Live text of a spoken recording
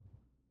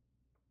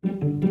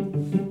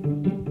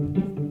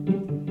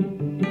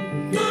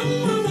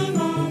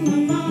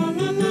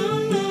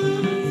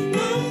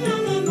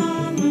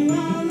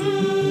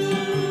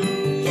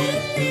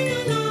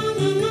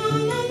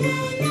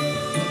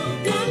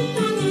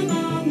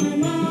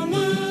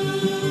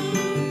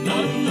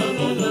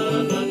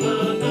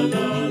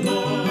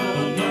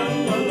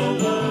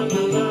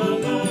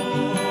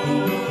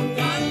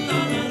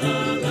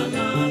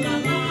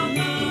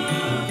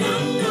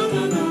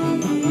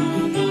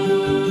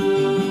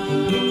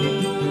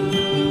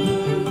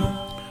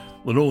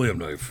Linoleum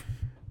Knife.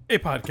 A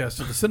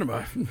podcast of the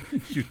cinema.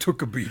 You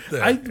took a beat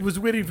there. I was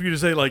waiting for you to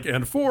say like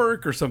and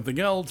fork or something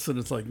else, and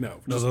it's like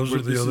no. Those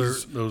are the other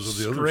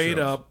straight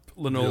shows. up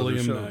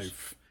linoleum The other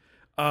knife.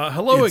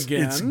 Hello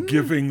again. It's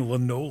giving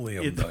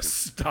linoleum knife.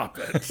 Stop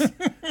it.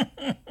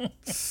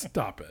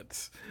 Stop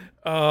it.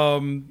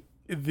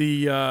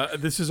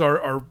 This is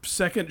our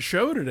second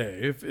show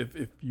today.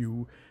 If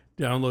you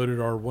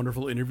downloaded our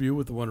wonderful interview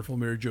with the wonderful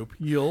Mary Jo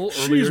Pehl earlier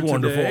She's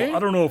wonderful. today. I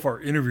don't know if our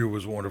interview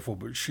was wonderful,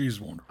 but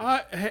she's wonderful.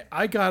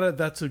 I got it.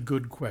 That's a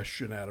good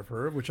question out of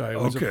her, which I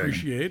always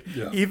appreciate.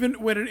 Yeah. Even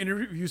when an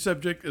interview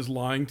subject is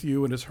lying to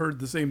you and has heard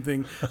the same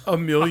thing a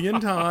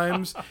million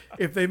times,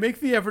 if they make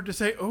the effort to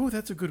say, "Oh,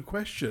 that's a good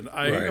question,"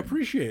 I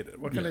appreciate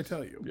it. What can I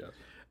tell you? Yes.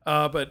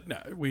 But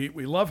no, we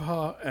love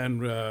her,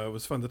 and it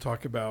was fun to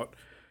talk about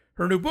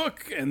her new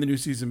book and the new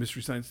season of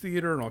Mystery Science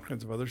Theater and all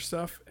kinds of other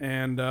stuff.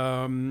 And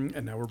now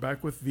we're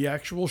back with the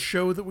actual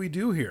show that we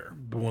do here.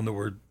 The one that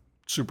we're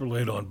super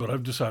late on, but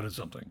I've decided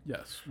something.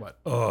 Yes. What?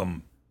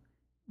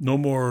 No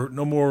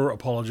more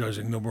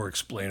apologizing, no more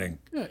explaining.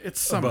 Yeah,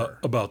 it's summer.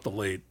 About the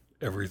late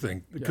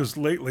everything. Because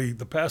lately,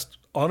 the past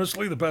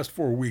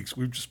 4 weeks,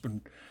 we've just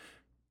been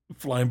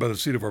flying by the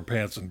seat of our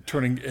pants and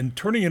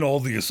turning in all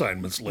the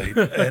assignments late.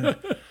 And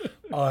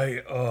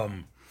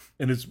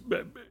and it's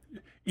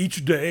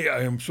each day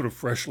I am sort of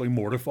freshly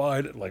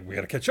mortified. Like, we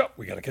got to catch up.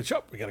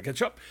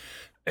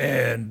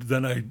 And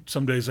then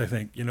some days I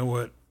think, you know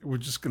what? I'm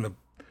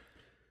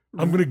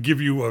going to give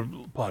you a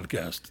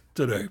podcast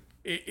today.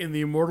 In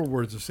the immortal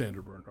words of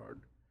Sandra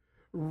Bernhard,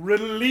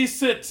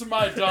 release it,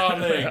 my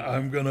darling.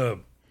 I'm going to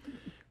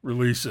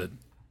release it.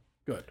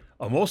 Good.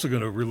 I'm also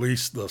going to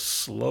release the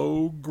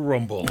slow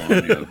grumble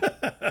on you.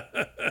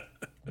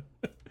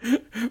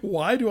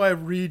 Why do I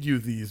read you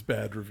these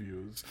bad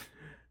reviews?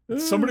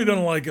 Somebody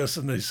doesn't like us,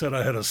 and they said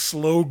I had a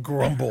slow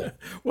grumble.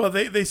 Well,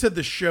 they said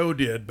the show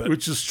did, but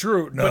which is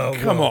true. No,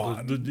 come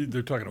on.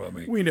 They're talking about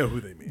me. We know who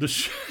they mean.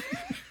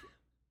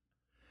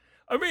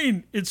 I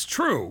mean, it's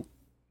true.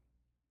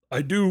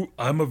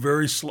 I'm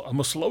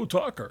a slow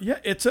talker. Yeah,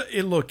 it's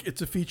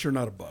a feature,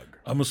 not a bug.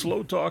 I'm a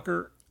slow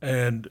talker,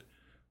 and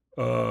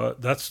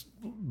that's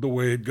the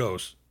way it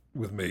goes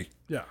with me.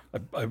 Yeah,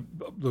 there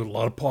are a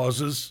lot of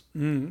pauses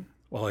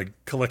while I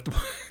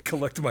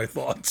collect my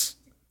thoughts.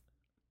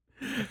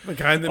 The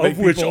kind that of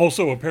which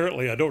also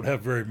apparently I don't have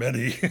very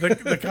many.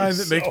 The kind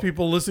that makes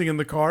people listening in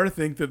the car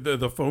think that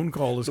the phone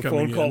call is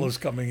coming in. The phone call is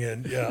coming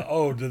in. Yeah.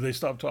 Oh, did they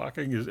stop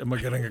talking? Am I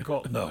getting a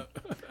call? No.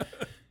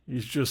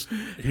 He's just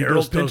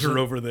Harold Pinter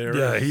over there.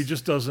 Yeah, he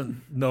just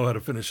doesn't know how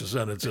to finish a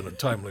sentence in a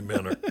timely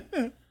manner.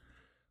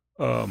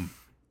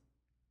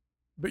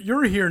 But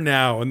you're here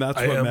now, and that's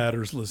what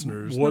matters,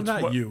 listeners.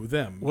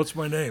 Them. What's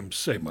my name?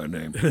 Say my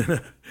name.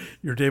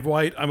 You're Dave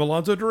White. I'm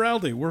Alonzo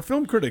Duralde. We're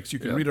film critics. You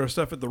can read our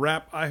stuff at The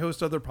Wrap. I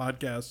host other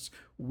podcasts.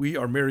 We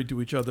are married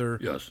to each other.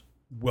 Yes.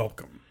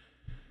 Welcome.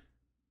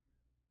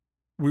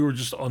 We were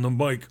just on the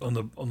mic on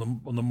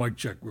the mic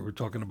check. We were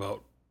talking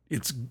about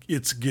it's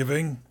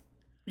giving.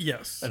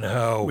 Yes. And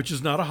how, which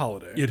is not a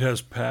holiday. It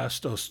has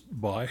passed us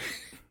by.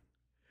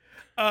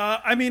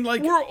 I mean,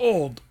 like, we're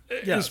old.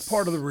 Yes. Is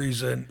part of the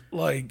reason.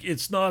 Like,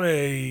 it's not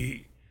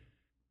a.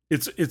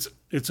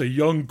 It's a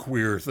young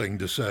queer thing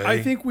to say.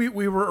 I think we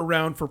were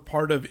around for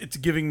part of it's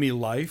giving me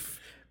life,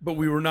 but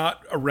we were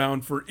not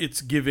around for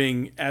it's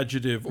giving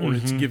adjective or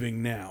it's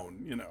giving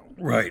noun. You know.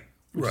 Right.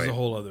 Which is a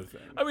whole other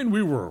thing. I mean,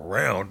 we were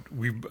around.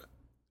 We've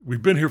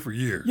been here for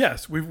years.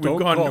 Yes, we've Don't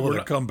gone. Call it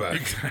a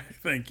comeback.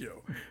 Thank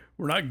you.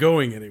 We're not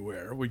going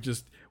anywhere.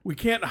 We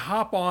can't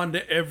hop on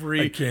to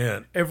every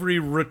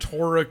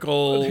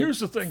rhetorical. But here's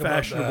the thing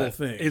fashionable about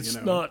that. thing. It's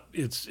not.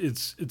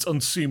 It's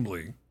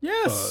unseemly.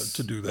 Yes.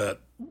 To do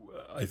that,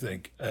 I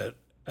think at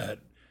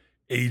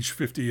age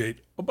 58.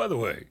 Oh, by the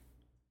way,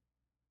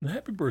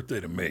 happy birthday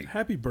to me.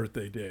 Happy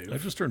birthday, Dave. I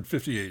just turned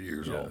 58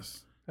 years old.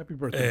 Happy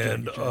birthday.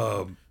 And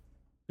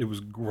it was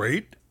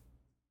great.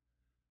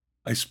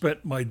 I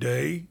spent my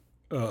day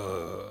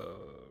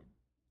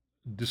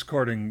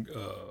discarding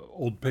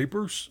old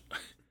papers.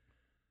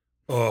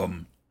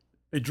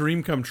 A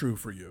dream come true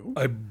for you.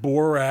 I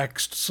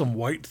boraxed some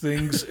white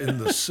things in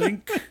the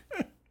sink.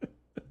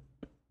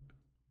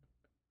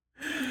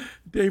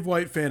 Dave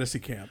White Fantasy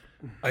Camp.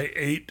 I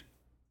ate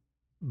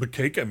the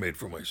cake I made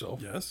for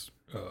myself. Yes.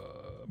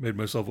 Made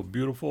myself a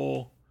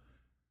beautiful.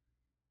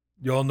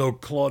 Y'all know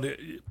Claudia.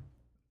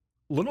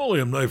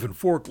 Linoleum Knife and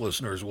Fork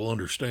listeners will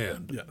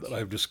understand that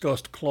I've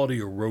discussed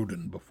Claudia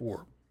Roden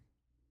before.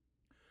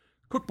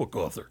 Cookbook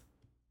author.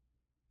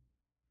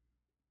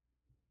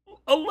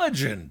 a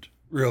legend,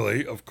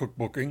 really, of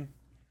cookbooking.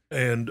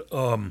 And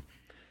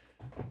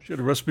she had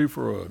a recipe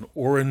for an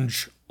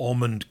orange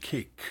almond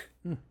cake.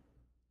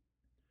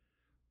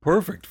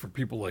 Perfect for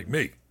people like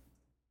me,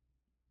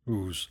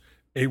 whose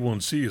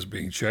A1C is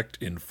being checked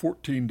in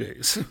 14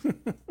 days.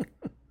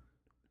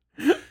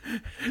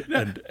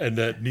 and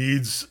that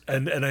needs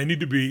and I need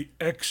to be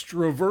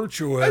extra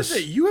virtuous. I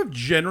say you have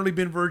generally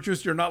been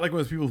virtuous. You're not like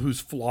one of those people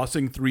who's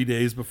flossing 3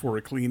 days before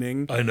a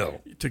cleaning. I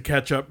know to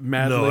catch up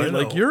madly. No, I know.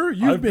 Like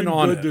you've been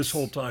on good it this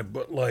whole time,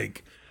 but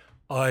like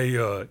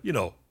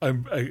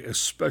I'm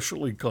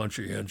especially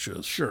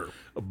conscientious Sure.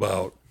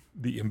 about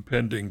the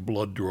impending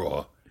blood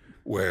draw,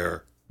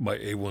 where my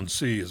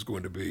A1C is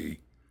going to be,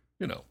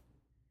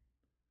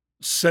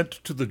 sent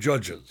to the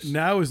judges.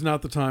 Now is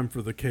not the time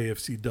for the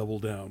KFC double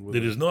down.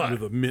 It is not.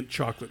 With a mint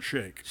chocolate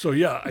shake. So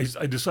yeah,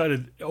 I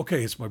decided,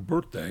 okay, it's my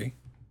birthday,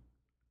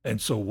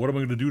 and so what am I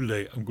going to do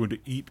today? I'm going to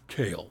eat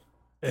kale,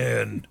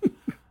 and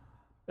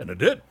and I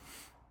did,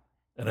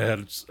 and I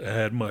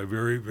had my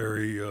very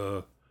very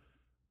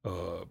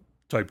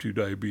type 2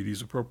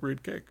 diabetes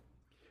appropriate cake.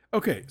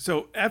 Okay,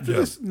 so after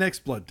this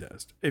next blood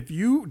test, if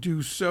you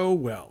do so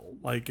well,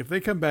 like if they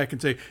come back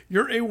and say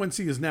your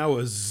A1C is now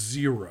a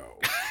 0.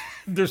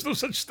 There's no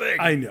such thing.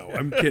 I know,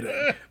 I'm kidding.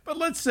 But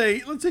let's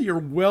say you're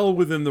well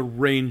within the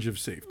range of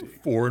safety.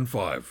 4 and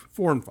 5.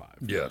 4 and 5.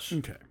 Yes.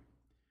 Okay.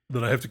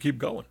 Then I have to keep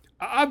going.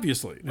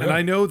 Obviously. Yeah. And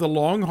I know the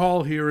long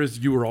haul here is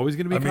you were always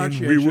going to be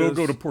conscientious. We will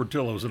go to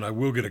Portillo's and I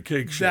will get a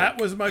cake shake.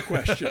 That was my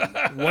question.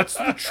 What's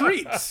the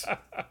treats?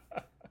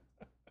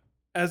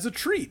 As a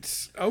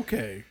treat.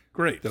 Okay,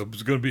 great.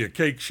 There's going to be a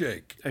cake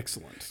shake.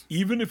 Excellent.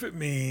 Even if it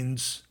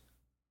means,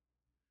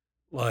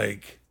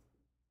 like,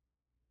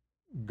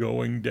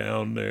 going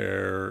down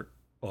there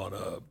on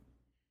a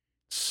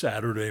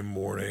Saturday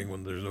morning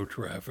when there's no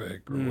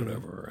traffic or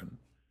whatever,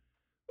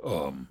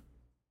 and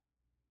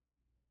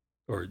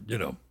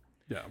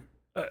Yeah.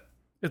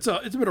 It's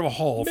a bit of a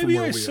haul from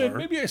where we are.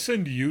 Maybe I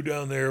send you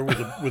down there with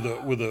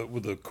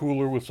a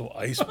cooler with some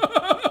ice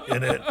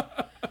in it.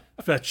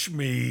 Fetch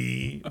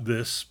me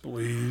this,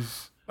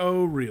 please.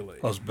 Oh, really?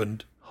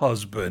 Husband.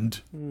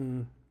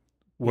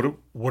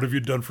 What have you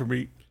done for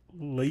me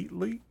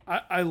lately?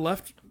 I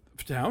left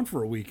town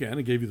for a weekend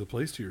and gave you the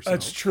place to yourself.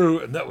 That's true,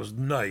 and that was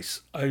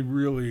nice. I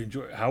really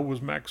enjoyed. How was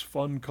Max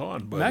Fun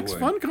Con? By Max the way,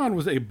 Fun Con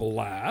was a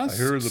blast. I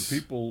hear the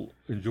people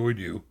enjoyed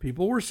you.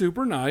 People were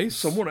super nice.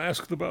 Someone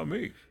asked about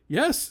me.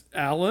 Yes,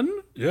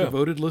 Alan, Yeah.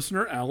 devoted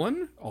listener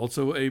Alan,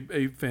 also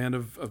a fan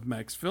of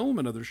Max Film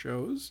and other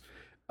shows.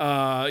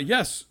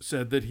 Yes,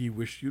 said that he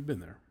wished you'd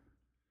been there.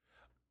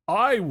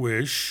 I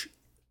wish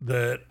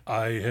that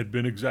I had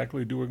been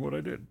exactly doing what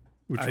I did,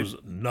 which was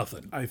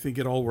nothing. I think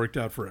it all worked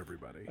out for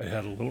everybody. I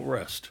had a little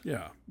rest.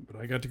 Yeah, but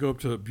I got to go up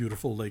to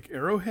beautiful Lake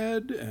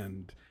Arrowhead,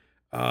 and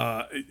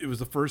it was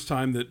the first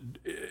time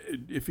that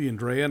Iffy and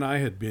Drea and I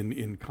had been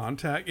in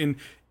contact in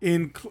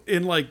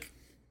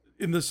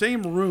the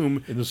same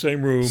room. In the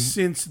same room,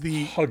 since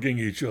the hugging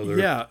each other.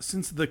 Yeah,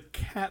 since the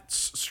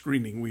Cats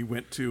screening we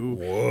went to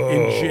Whoa.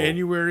 in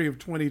January of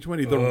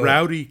 2020, the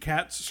Rowdy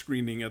Cats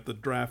screening at the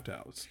Draft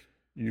House.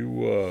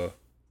 You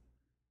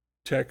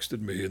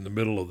texted me in the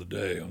middle of the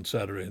day on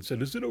Saturday and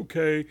said, "Is it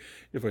okay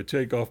if I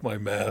take off my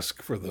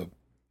mask for the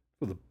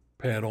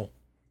panel?"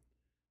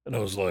 And I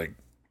was like,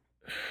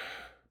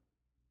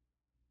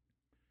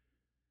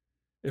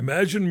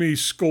 imagine me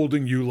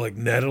scolding you like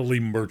Natalie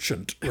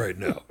Merchant right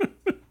now.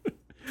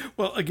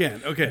 Well,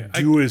 again, okay.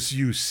 Do as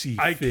you see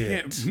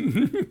fit.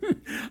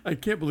 I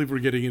can't believe we're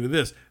getting into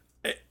this.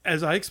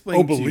 As I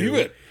explained to you. Believe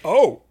it.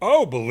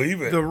 Oh,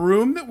 believe it. The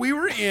room that we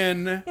were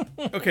in.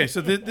 Okay,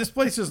 so this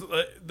place is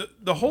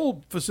the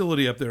whole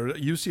facility up there.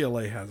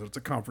 UCLA has it. It's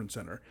a conference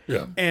center.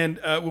 Yeah. And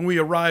when we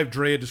arrived,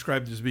 Drea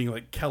described it as being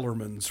like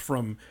Kellerman's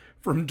from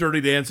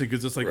Dirty Dancing,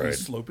 because it's like Right.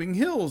 these sloping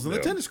hills and the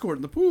tennis court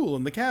and the pool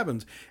and the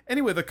cabins.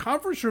 Anyway, the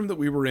conference room that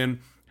we were in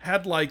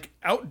had like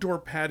outdoor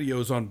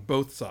patios on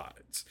both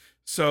sides.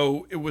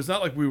 So it was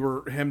not like we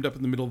were hemmed up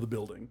in the middle of the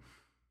building.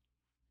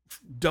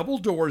 Double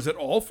doors at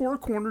all four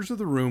corners of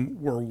the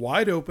room were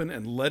wide open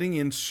and letting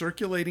in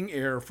circulating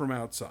air from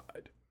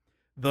outside.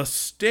 The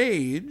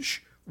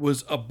stage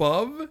was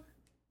above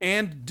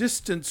and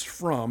distanced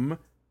from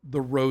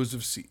the rows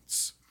of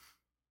seats.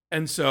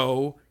 And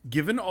so,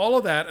 given all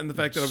of that and the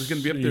fact that I was going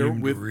to be up there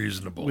Seemed with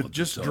reasonable with at the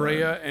just time.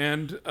 Drea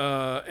and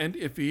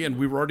Iffy, and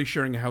we were already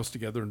sharing a house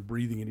together and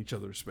breathing in each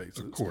other's spaces.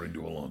 According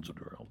to Alonzo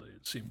Duralde,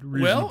 it seemed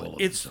reasonable. Well,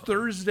 at it's the time.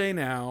 Thursday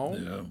now,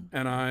 Yeah.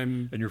 and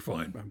I'm And you're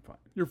fine. fine.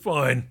 You're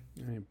fine.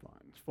 I'm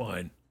fine. It's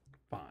fine.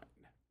 Fine.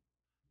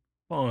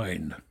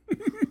 Fine.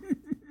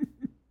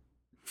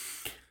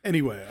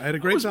 Anyway, I had a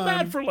It great was time.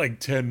 bad for like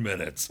 10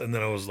 minutes, and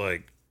then I was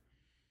like,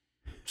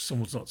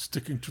 someone's not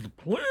sticking to the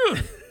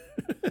plan.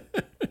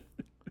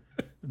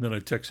 And then I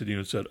texted you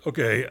and said,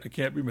 okay, I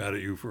can't be mad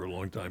at you for a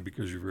long time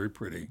because you're very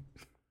pretty.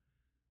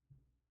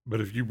 But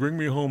if you bring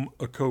me home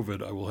a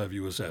COVID, I will have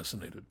you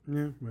assassinated.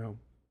 Yeah, well,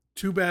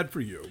 too bad for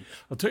you.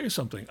 I'll tell you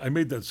something. I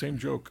made that same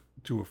joke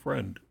to a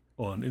friend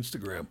on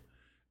Instagram,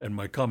 and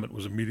my comment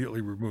was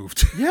immediately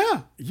removed.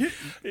 Yeah.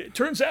 It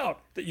turns out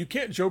that you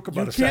can't joke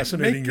about You can't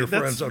assassinating make- your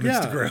that's- friends on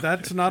yeah, Instagram.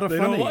 that's not a They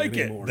funny don't like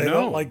anymore. it. They No.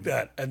 don't like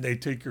that, and they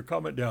take your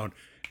comment down,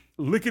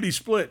 lickety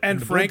split. And in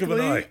the blink of an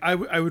frankly, eye.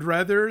 I would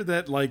rather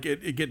that like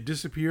it get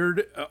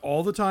disappeared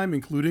all the time,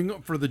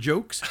 including for the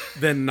jokes,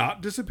 than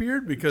not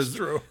disappeared, because It's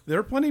true. there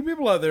are plenty of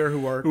people out there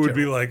who are who would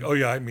be terrible. like, "Oh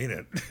yeah, I mean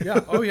it."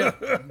 Yeah. Oh yeah.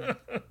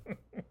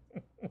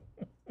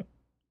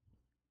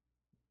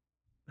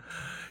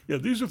 Yeah,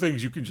 these are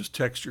things you can just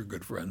text your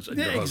good friends and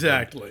your Yeah, husband,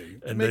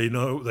 exactly. and they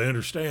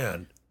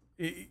understand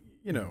You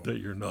know, that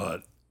you're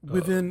not.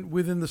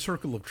 within the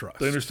circle of trust.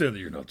 They understand that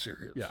you're not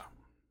serious. Yeah.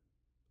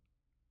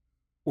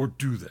 Or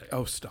do they?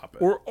 Oh, stop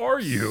it. Or are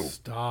you?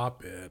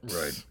 Stop it.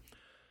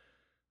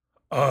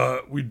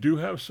 Right. We do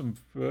have some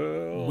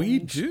films. We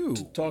do.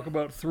 To talk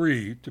about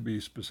 3, to be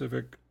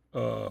specific.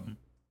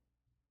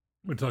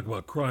 We talk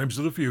about Crimes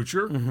of the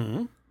Future.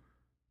 Mm-hmm.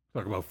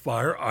 Talk about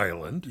Fire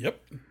Island.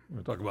 Yep. We're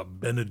going to talk about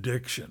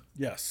Benediction.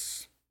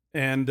 Yes.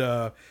 And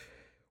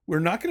we're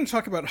not going to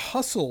talk about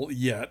Hustle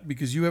yet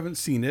because you haven't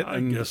seen it. I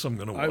and guess I'm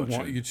going to watch I it.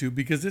 want you to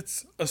because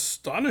it's I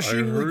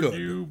astonishingly heard good.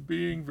 you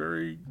being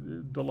very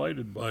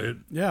delighted by it.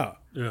 Yeah.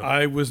 Yeah.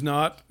 I was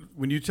not.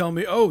 When you tell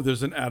me, oh,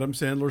 there's an Adam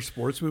Sandler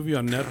sports movie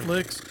on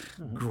Netflix,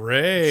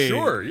 great.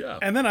 Sure, yeah.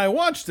 And then I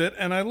watched it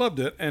and I loved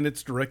it. And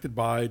it's directed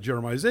by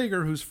Jeremiah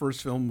Zager, whose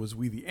first film was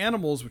We the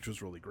Animals, which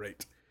was really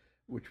great,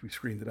 which we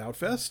screened at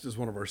Outfest as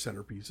one of our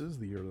centerpieces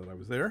the year that I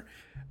was there,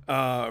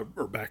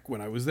 or back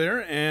when I was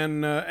there.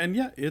 And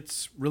yeah,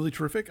 it's really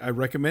terrific. I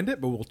recommend it,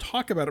 but we'll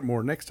talk about it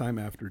more next time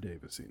after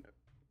Dave has seen it.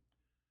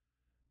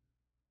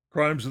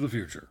 Crimes of the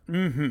Future.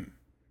 Mm-hmm.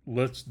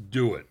 Let's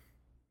do it.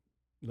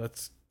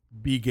 Let's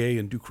be gay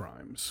and do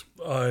crimes.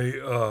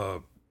 I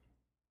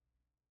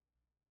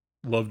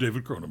love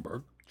David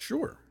Cronenberg.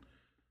 Sure.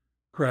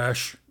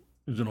 Crash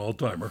is an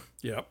all-timer.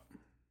 Yep.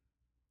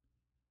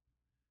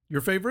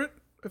 Your favorite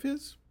of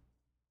his?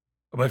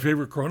 My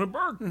favorite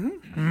Cronenberg?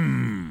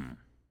 Mm-hmm.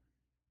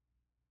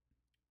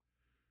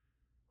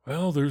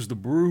 Well, there's The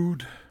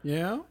Brood,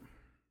 Yeah.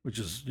 which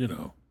is,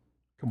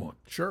 come on.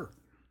 Sure.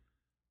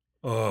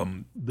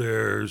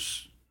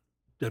 There's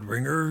Dead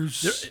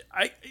Ringers,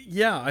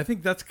 I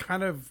think that's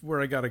kind of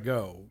where I got to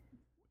go.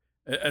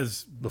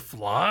 As The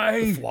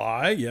Fly, The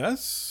Fly,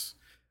 yes.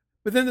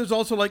 But then there's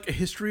also like A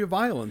History of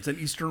Violence and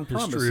Eastern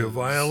Promises. History of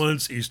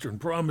Violence, Eastern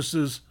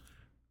Promises.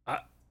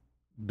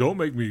 Don't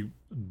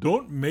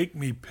make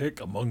me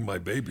pick among my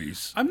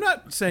babies. I'm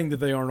not saying that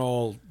they aren't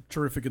all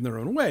terrific in their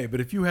own way,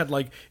 but if you had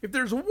if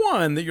there's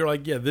one that you're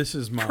like, yeah, this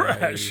is my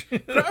Crash.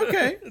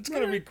 Okay, It's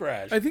gonna be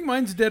Crash. I think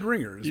mine's Dead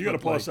Ringers. You got to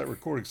but, pause that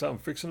recording because I'm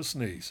fixing to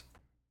sneeze.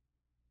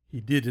 He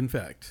did, in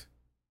fact,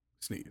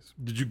 sneeze.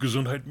 Did you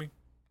gesundheit me?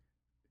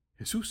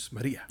 Jesus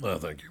Maria. Oh,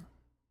 thank you.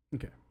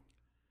 Okay.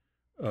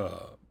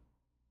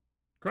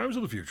 Crimes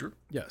of the Future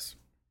Yes.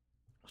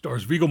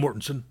 stars Viggo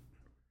Mortensen,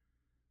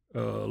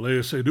 Lea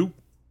Seydoux,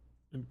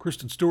 and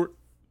Kristen Stewart,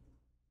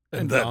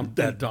 And Don McKellar.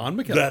 That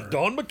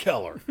Don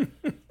McKellar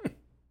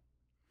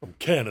from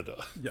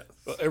Canada. Yes.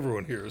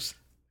 Everyone here is,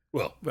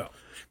 well, Well,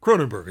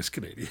 Cronenberg is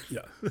Canadian.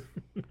 yeah.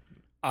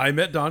 I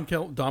met Don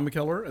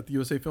McKellar at the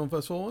USA Film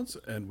Festival once,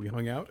 and we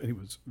hung out, and he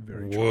was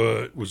very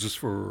charming. What was this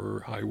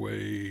for?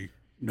 Highway?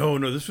 No,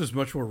 this was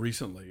much more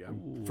recently.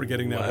 I'm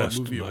forgetting now what Last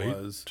movie Night? it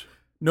was.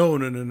 No.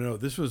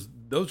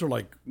 Those are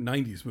like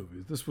 90s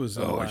movies. This was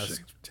in the Oh, I last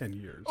see. 10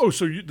 years. Oh,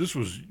 so this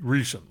was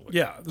recently?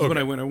 Yeah, this is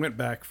when I went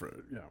back for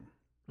it. Yeah.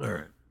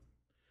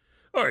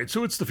 All right.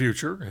 So it's the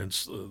future,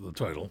 hence the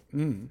title.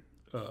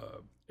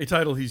 A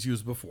title he's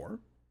used before.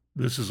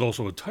 This is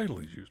also a title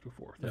he's used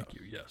before. Thank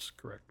you. Yes,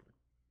 correctly.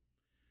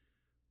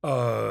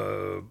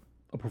 A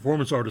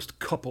performance artist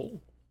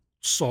couple,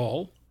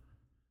 Saul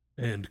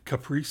and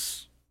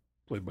Caprice,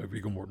 played by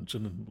Viggo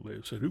Mortensen and Lea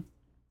Seydoux.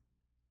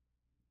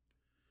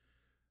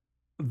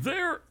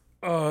 Their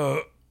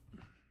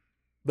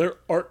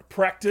art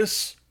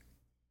practice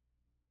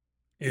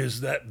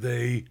is that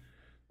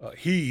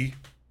he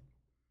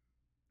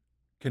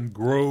can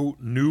grow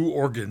new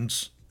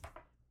organs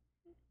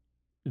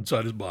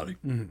inside his body.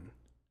 Mm-hmm.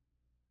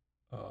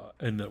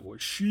 And that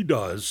what she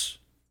does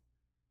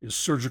is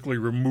surgically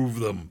remove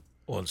them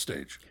on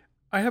stage.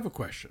 I have a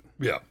question.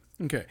 Yeah.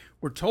 Okay.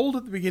 We're told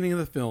at the beginning of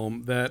the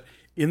film that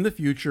in the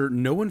future,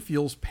 no one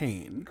feels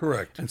pain.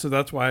 Correct. And so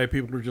that's why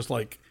people are just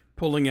like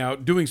pulling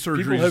out, doing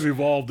surgeries People have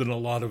evolved in a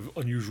lot of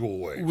unusual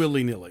ways.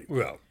 willy-nilly.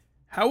 Yeah.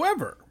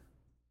 However,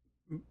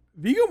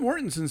 Viggo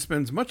Mortensen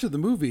spends much of the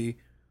movie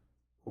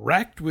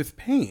racked with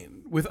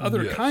pain, with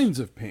other Yes. kinds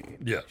of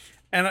pain. Yes.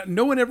 And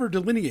no one ever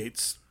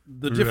delineates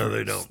the No, difference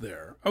they don't.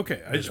 there.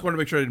 Okay, I They just don't. want to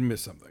make sure I didn't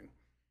miss something.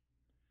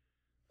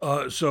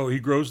 So he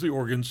grows the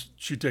organs.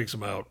 She takes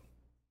them out.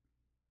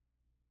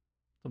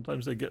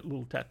 Sometimes they get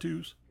little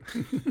tattoos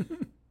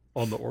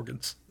on the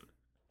organs.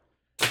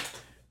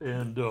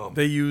 And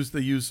They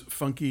use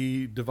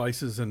funky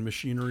devices and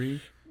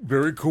machinery.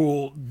 very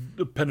cool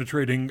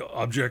penetrating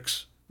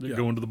objects that Yeah.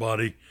 go into the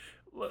body.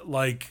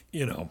 Like,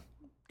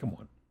 come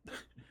on.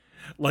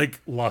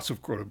 Like lots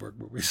of Cronenberg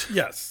movies.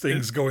 Yes.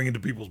 Things going into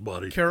people's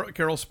bodies.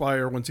 Carol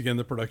Spire, once again,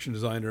 the production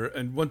designer,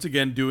 and once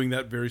again doing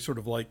that very sort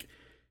of like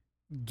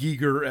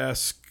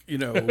Giger-esque,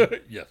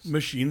 Yes.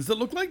 machines that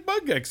look like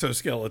bug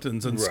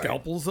exoskeletons and Right.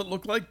 scalpels that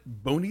look like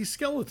bony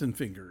skeleton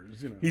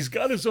fingers. He's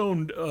got his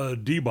own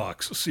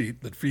D-box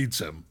seat that feeds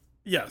him.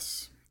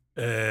 Yes.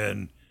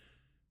 And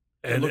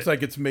It looks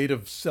like it's made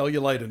of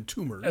cellulite and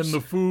tumors. and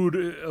the food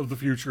of the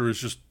future is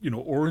just,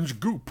 orange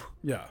goop.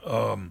 yeah.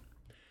 Um,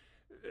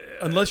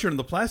 Unless you're in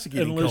the plastic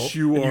eating unless cult,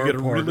 you and are you get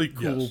a part- really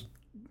cool yes.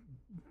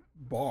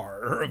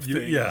 bar of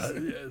things. Yeah,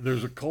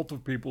 there's a cult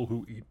of people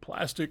who eat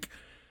plastic,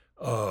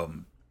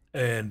 and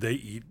they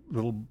eat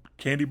little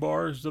candy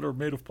bars that are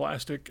made of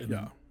plastic, and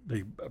Yeah.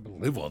 they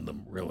live on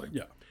them, really.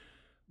 Yeah.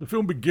 The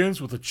film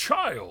begins with a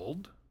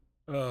child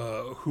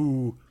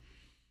who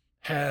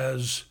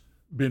has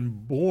been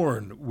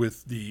born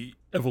with the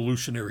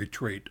evolutionary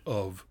trait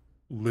of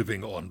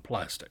living on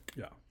plastic.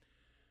 Yeah.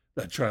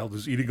 That child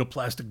is eating a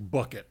plastic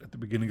bucket at the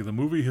beginning of the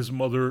movie. His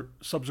mother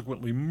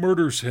subsequently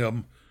murders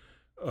him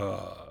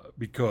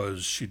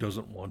because she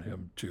doesn't want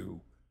him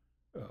to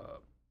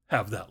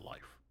have that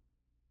life.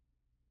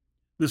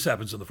 This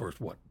happens in the first,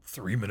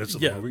 3 minutes of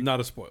the Yeah, movie? not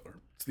a spoiler.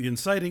 It's the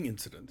inciting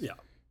incident. Yeah.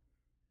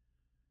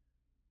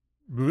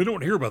 We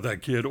don't hear about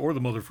that kid or the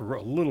mother for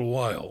a little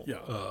while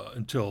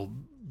until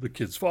the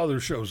kid's father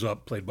shows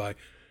up, played by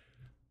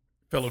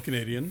Fellow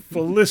Canadian.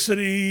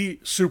 Felicity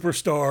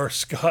superstar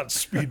Scott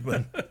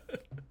Speedman.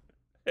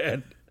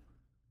 And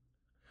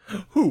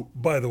who,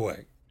 by the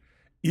way,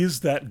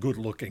 is that good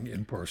looking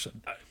in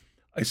person?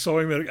 I saw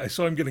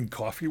him getting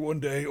coffee one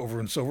day over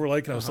in Silver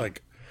Lake, and I was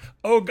like,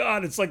 oh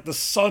God, it's like the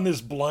sun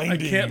is I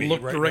blinding can't me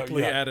look right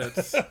directly now. Yeah. at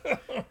it.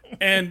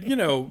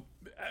 And,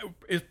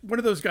 it's one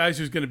of those guys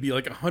who's going to be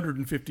like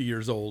 150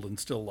 years old and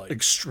still like...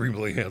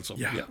 Extremely handsome.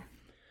 Yeah. Yeah.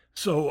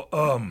 So,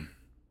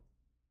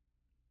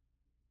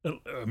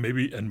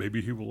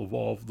 maybe he will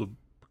evolve the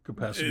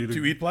capacity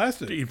to eat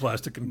plastic. to eat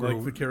plastic and Like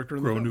grow the character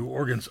in the grow film. new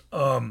organs.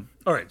 All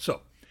right,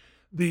 so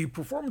the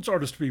performance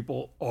artist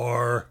people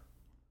are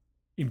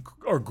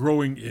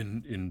growing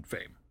in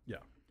fame.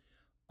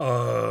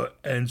 Yeah.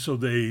 And so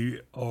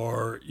they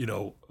are,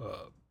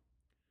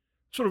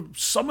 sort of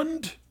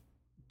summoned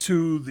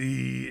to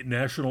the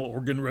National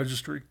Organ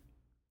Registry.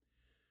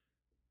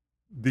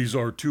 These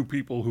are two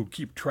people who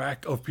keep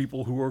track of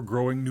people who are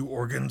growing new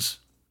organs.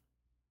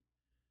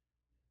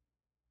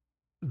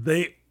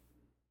 They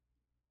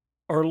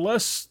are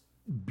less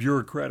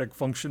bureaucratic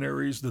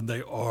functionaries than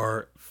they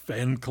are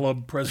fan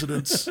club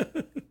presidents.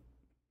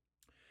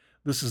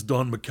 This is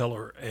Don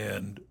McKellar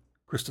and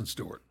Kristen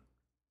Stewart.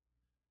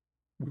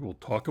 We will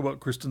talk about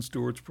Kristen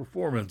Stewart's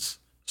performance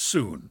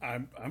soon.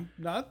 I'm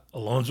not...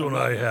 Alonzo I'm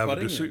and I not have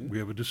butting in. we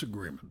have a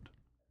disagreement.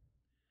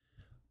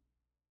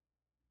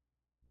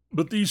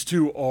 But these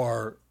two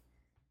are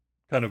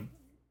kind of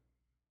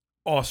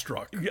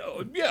awestruck.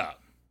 yeah,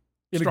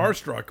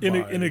 Starstruck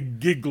in a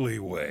giggly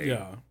way.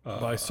 Yeah,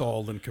 by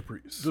Saul and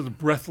Caprice. They're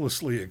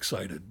breathlessly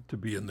excited to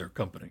be in their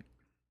company.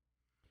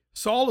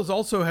 Saul is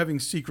also having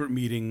secret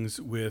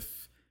meetings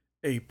with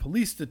a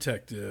police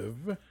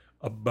detective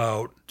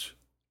About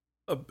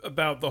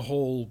about the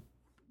whole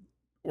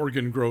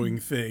organ growing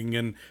thing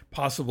and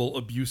possible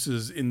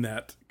abuses in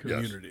that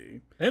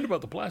community. and about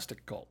the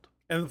plastic cult.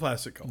 And the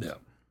plastic cult. Yeah.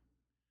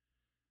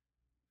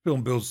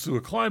 Film builds to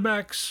a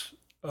climax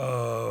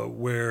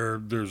where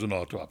there's an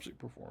autopsy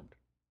performed.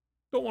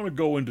 Don't want to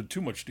go into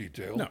too much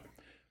detail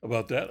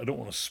about that. I don't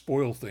want to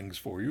spoil things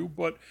for you,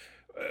 but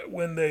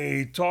when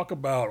they talk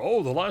about,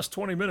 the last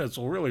 20 minutes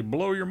will really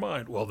blow your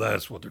mind, well,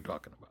 that's what they're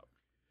talking about.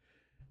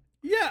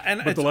 Yeah,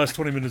 and But the last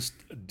 20 minutes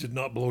did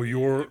not blow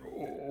your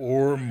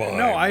or my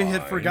no, I had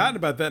mind. forgotten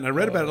about that, and I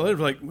read about it later.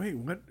 Like, wait,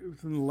 what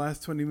was in the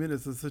last 20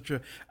 minutes? Is such a.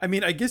 I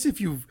mean, I guess if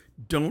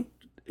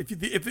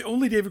the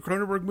only David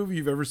Cronenberg movie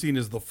you've ever seen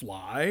is The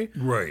Fly,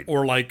 Right.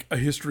 or like A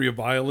History of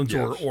Violence,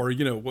 Yes. or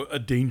A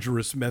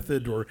Dangerous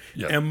Method, or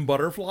M.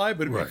 Butterfly,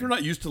 but Right. if you're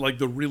not used to like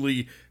the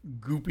really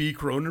goopy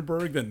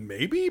Cronenberg, then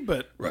maybe.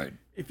 But Right.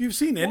 if you've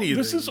seen any of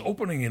This these, is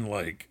opening in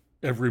like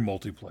every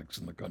multiplex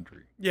in the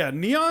country. yeah,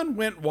 Neon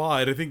went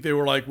wide. I think they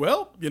were like,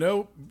 well,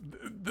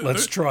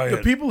 Let's try the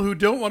it. people who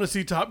don't want to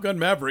see Top Gun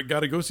Maverick got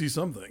to go see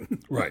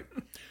something. Right.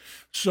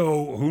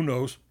 So who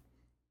knows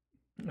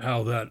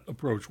how that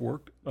approach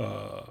worked?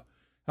 How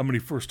many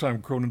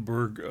first-time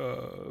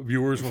Cronenberg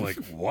viewers were like,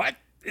 "What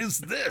is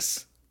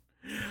this?"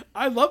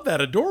 I love that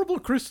adorable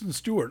Kristen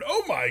Stewart.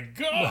 Oh my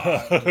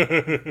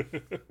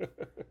god!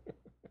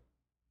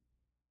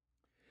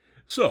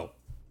 So,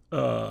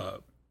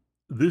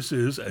 this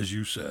is, as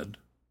you said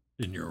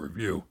in your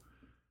review,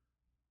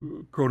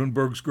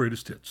 Cronenberg's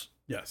greatest hits.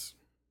 Yes.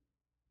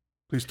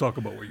 Please talk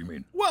about what you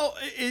mean. Well,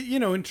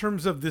 in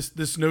terms of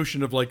this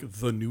notion of like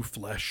the new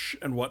flesh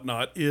and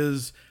whatnot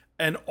is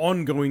an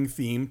ongoing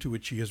theme to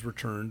which he has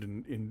returned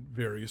in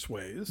various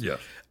ways. Yeah.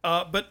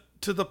 But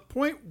to the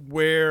point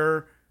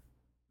where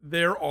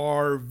there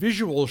are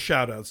visual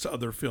shout outs to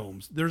other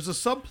films. There's a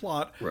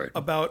subplot Right.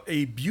 about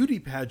a beauty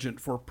pageant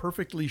for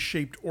perfectly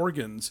shaped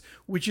organs,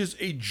 which is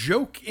a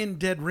joke in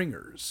Dead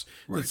Ringers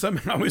that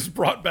somehow is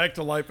brought back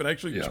to life and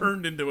actually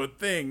turned into a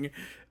thing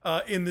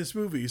in this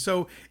movie.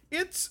 So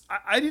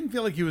I didn't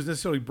feel like he was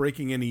necessarily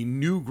breaking any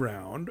new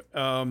ground,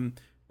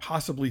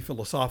 possibly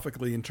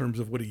philosophically in terms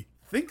of what he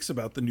thinks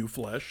about the new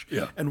flesh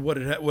and what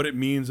it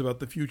means about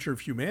the future of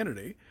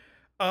humanity.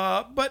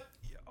 But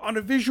on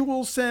a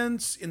visual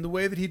sense, in the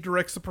way that he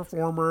directs the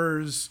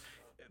performers,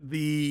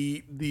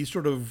 the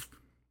sort of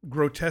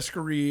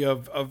grotesquerie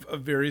of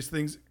various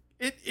things,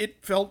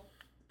 it felt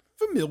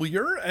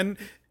familiar and,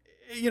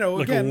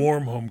 Like again, a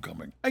warm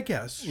homecoming I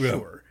guess,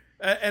 sure.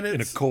 And in a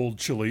it's cold,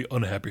 chilly,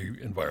 unhappy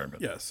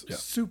environment. yes,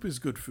 soup is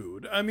good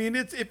food. I mean,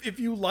 it's if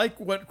you like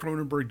what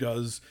Cronenberg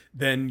does,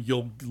 then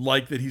you'll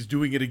like that he's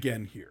doing it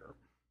again here.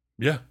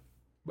 Yeah.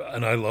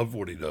 And I love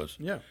what he does.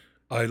 Yeah.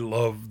 I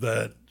love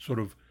that sort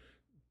of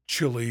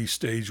chilly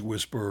stage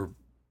whisper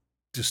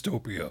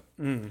dystopia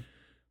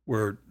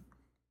where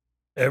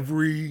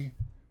every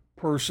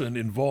person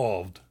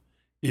involved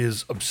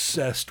is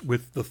obsessed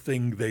with the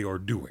thing they are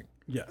doing.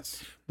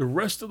 Yes. The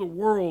rest of the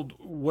world,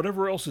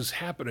 whatever else is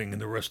happening in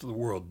the rest of the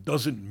world,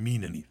 doesn't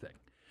mean anything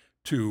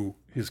to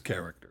his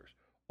characters.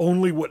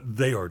 Only what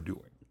they are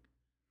doing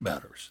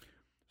matters.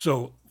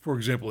 So, for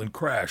example, in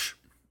Crash,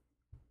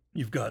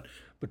 you've got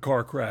the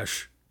car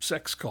crash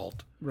sex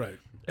cult. Right.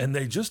 And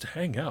they just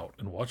hang out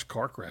and watch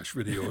car crash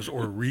videos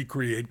or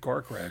recreate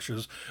car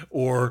crashes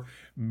or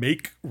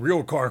make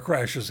real car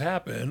crashes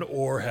happen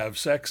or have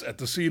sex at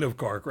the scene of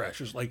car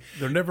crashes. Like,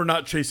 They're never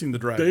not chasing the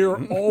dragon. they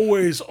are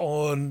always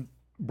on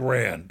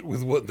brand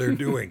with what they're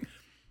doing.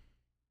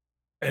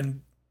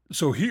 And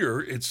so here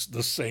it's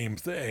the same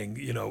thing,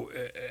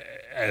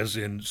 as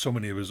in so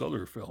many of his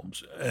other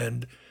films.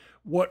 And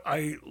what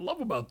I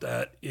love about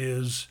that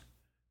is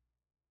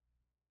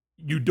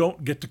you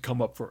don't get to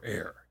come up for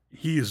air.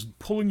 He is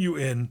pulling you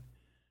in.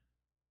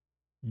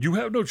 You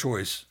have no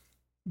choice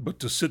but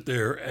to sit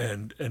there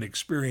and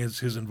experience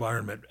his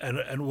environment.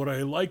 And what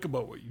I like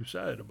about what you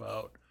said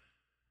about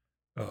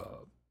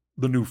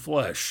the new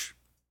flesh,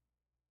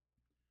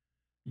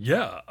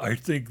 I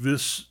think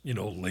this,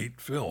 late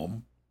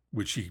film,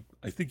 which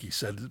I think he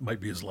said it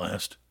might be his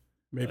last.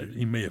 Maybe.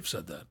 He may have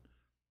said that.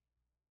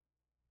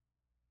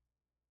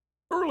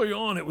 Early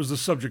on, it was the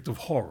subject of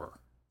horror.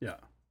 Yeah.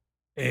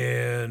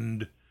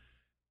 And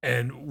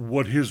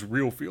what his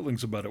real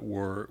feelings about it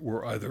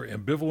were either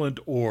ambivalent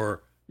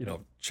or,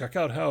 check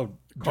out how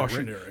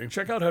Cautionary.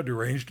 Check out how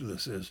deranged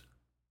this is.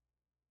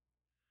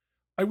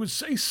 I would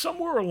say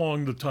somewhere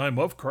along the time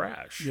of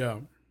Crash,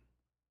 Yeah.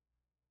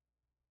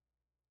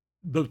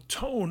 the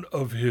tone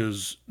of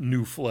his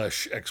new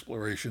flesh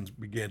explorations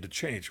began to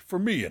change, for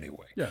me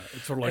anyway. Yeah.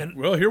 It's sort of like,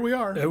 well, here we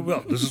are.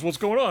 Well, this is what's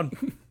going on.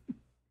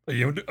 Are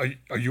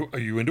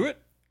you into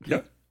it?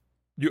 Yeah.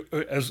 You,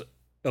 as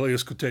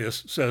Elias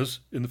Koteas says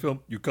in the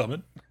film, "You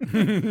coming?"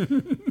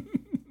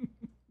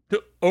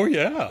 Oh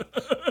yeah.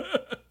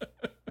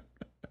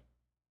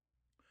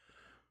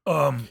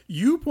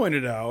 You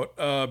pointed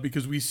out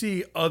because we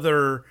see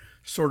other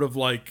sort of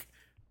like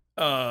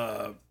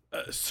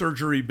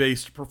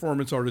surgery-based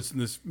performance artists in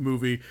this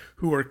movie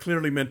who are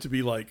clearly meant to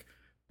be like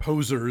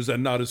posers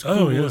and not as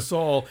cool as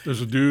Saul.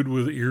 There's a dude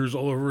with ears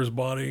all over his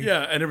body.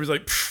 Yeah, and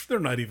everybody's like, they're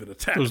not even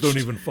attached. Those don't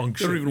even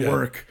function. They don't even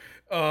work.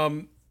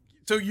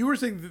 So you were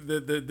saying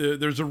that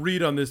there's a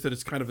read on this that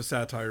it's kind of a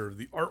satire of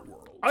the art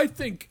world. I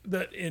think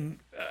that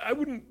I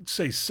wouldn't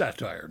say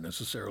satire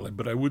necessarily,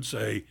 but I would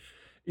say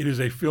it is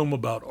a film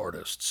about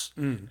artists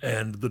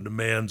and the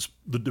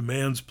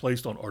demands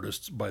placed on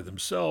artists by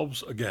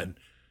themselves. Again,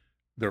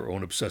 their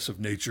own obsessive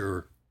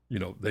nature.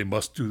 They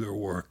must do their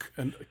work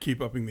And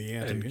keep upping the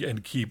ante.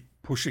 and keep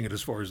pushing it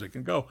as far as they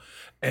can go,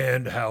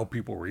 and how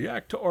people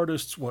react to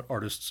artists, what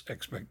artists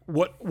expect,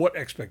 what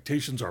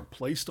expectations are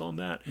placed on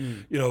that.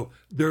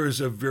 There is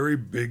a very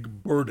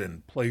big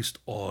burden placed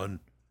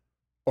on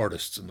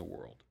artists in the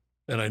world,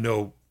 and I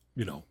know,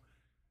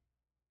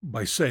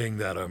 by saying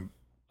that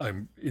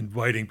I'm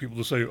inviting people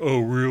to say, "Oh,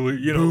 really?"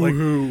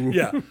 Boo-hoo.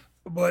 Yeah,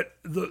 but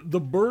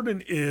the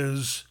burden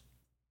is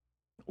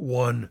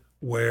one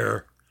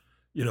where,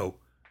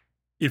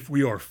 if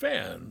we are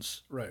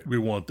fans, Right. we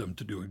want them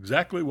to do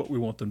exactly what we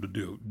want them to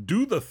do.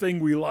 Do the thing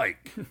we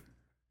like.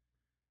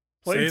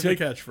 Say the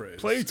catchphrase.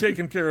 Play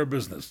taking care of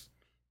business.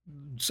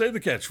 Say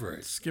the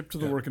catchphrase. Skip to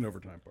the working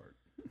overtime part.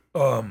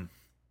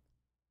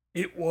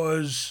 It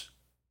was,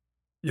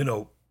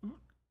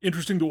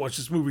 interesting to watch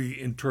this movie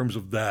in terms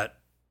of that,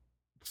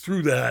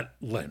 through that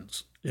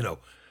lens,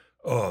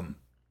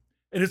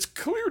 and it's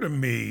clear to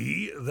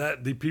me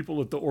that the people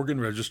at the organ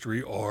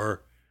registry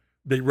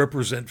they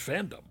represent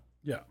fandom.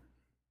 Yeah.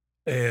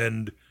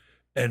 And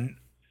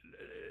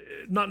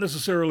not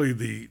necessarily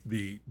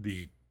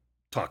the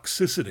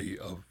toxicity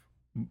of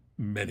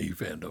many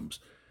fandoms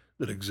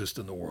that exist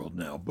in the world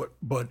now,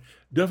 but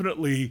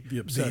definitely The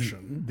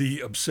obsession. the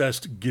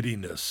obsessed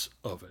giddiness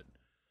of it.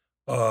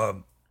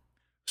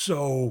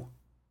 So,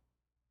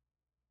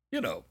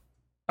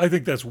 I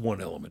think that's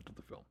one element of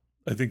the film.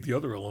 I think the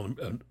other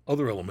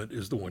element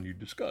is the one you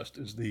discussed,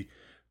 is the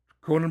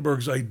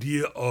Cronenberg's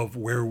idea of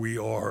where we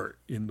are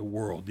in the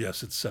world.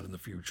 Yes, it's set in the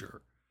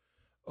future,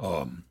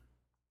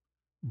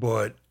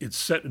 but it's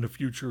set in a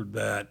future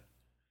that,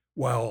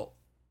 while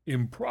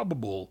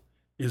improbable,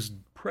 is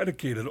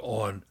predicated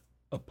on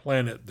a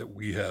planet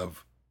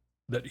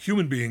that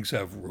human beings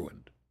have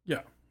ruined.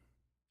 Yeah.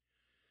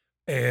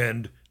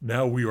 And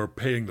now we are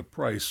paying the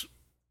price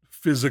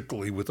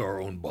physically with our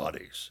own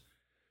bodies.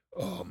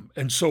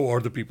 And so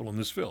are the people in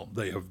this film.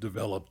 They have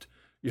developed,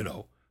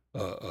 an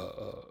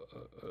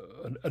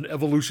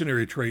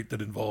evolutionary trait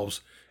that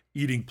involves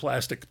eating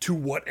plastic. To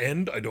what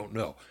end? I don't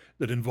know.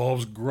 That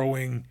involves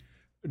growing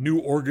new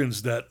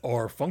organs that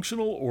are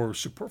functional or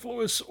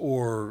superfluous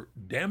or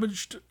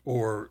damaged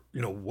or,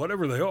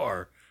 whatever they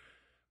are.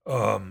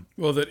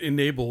 Well, that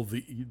enable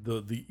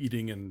the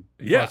eating and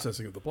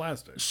processing of the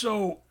plastic.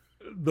 So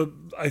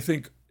I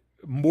think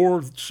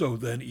more so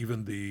than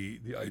even the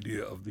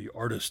idea of the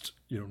artist,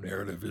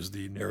 narrative is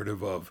the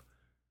narrative of,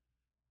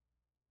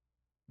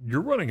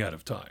 you're running out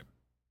of time.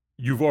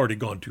 You've already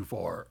gone too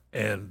far,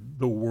 and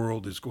the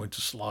world is going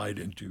to slide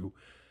into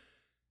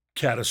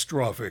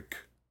catastrophic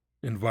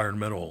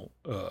environmental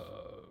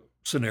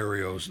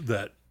scenarios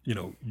that,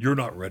 you're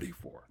not ready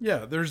for.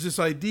 Yeah, there's this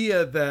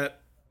idea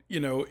that,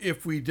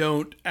 if we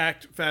don't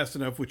act fast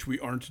enough, which we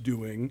aren't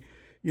doing,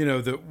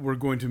 that we're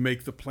going to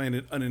make the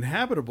planet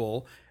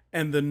uninhabitable.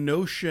 And the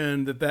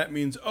notion that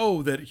means,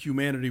 that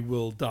humanity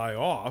will die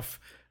off,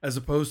 as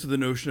opposed to the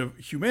notion of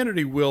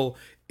humanity will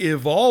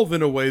evolve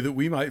in a way that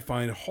we might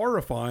find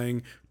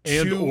horrifying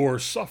or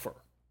suffer.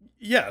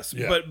 Yes,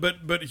 Yeah.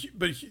 but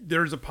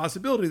there's a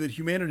possibility that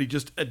humanity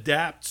just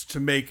adapts to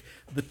make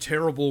the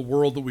terrible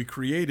world that we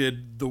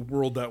created the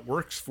world that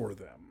works for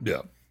them.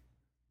 Yeah.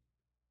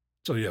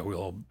 So yeah, we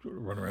all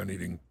run around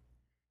eating,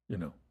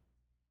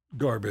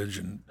 garbage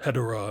and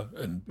hedera,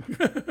 and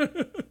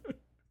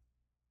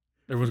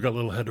everyone's got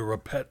little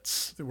hedera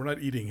pets. So we're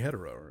not eating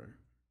hetero, right?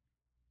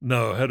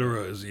 No,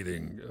 hedera is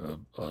eating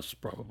us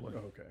probably.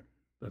 Okay.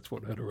 That's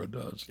what hedera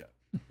does. Yeah.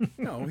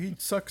 No, he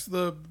sucks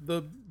the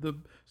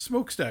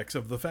smokestacks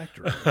of the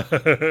factory.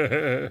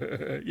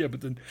 Yeah,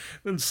 but then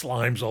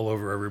slimes all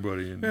over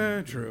everybody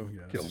and True.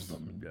 Yes. kills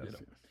them. And,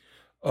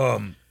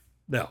 Yes.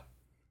 Now,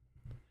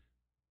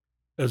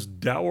 as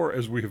dour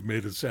as we have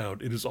made it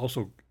sound, it is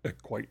also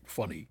quite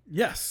funny.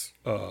 Yes.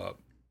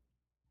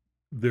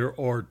 There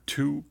are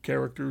two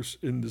characters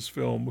in this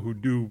film who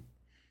do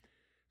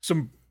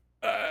some,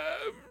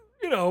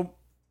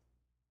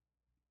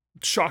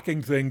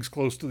 shocking things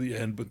close to the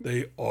end, but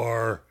they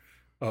are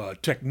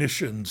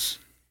technicians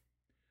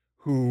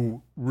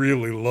who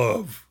really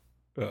love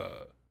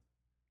the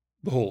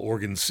whole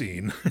organ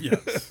scene.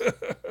 Yes.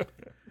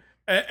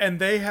 And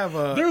they have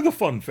They're the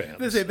fun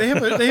fans. they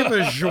have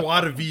a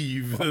joie de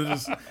vivre that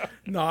is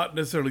not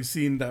necessarily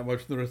seen that much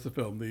in the rest of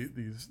the film.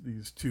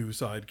 These two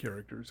side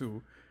characters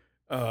who,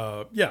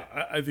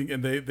 I think,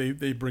 and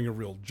they bring a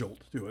real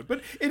jolt to it.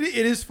 But it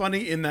is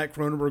funny in that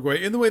Cronenberg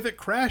way, in the way that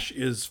Crash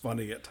is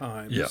funny at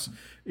times. Yeah.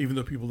 Even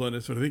though people don't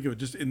necessarily think of it,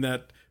 just in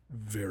that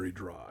very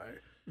dry,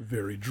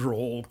 very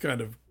droll kind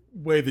of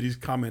way that he's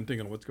commenting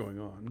on what's going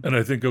on. And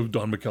I think of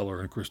Don McKellar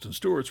and Kristen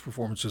Stewart's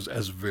performances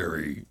as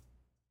very,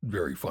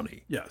 very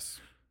funny.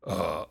 Yes.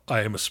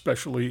 I am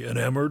especially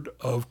enamored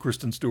of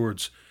Kristen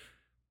Stewart's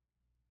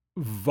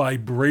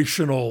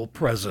vibrational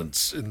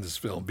presence in this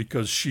film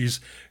because she's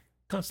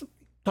constantly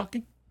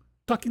talking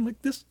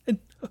like this, and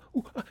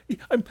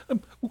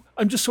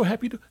I'm just so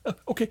happy to.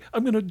 Okay,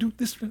 I'm gonna do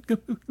this.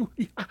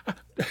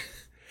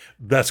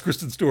 That's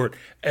Kristen Stewart,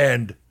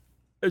 and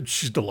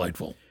she's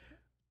delightful.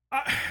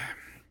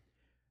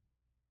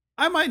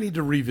 I might need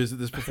to revisit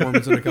this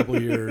performance in a couple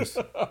of years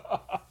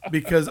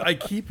because I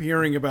keep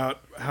hearing about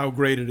how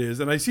great it is,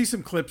 and I see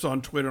some clips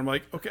on Twitter. I'm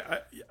like, okay,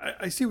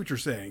 I see what you're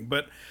saying,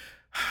 but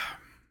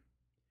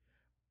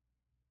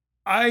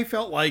I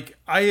felt like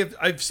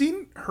I've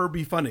seen her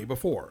be funny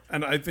before,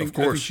 and I think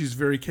she's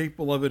very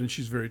capable of it, and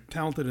she's very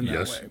talented in that way.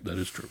 Yes, that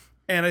is true.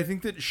 And I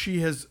think that she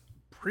has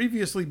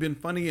previously been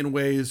funny in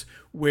ways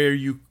where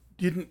you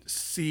didn't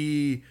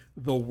see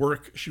the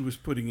work she was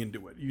putting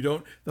into it.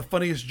 The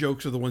funniest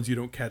jokes are the ones you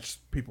don't catch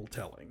people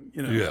telling,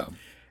 Yeah.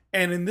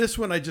 And in this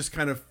one, I just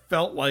kind of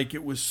felt like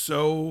it was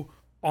so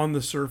on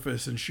the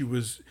surface, and she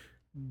was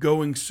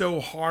going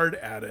so hard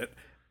at it.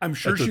 I'm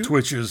sure the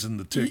twitches and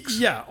the ticks.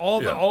 Yeah,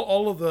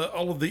 all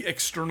of the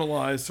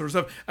externalized sort of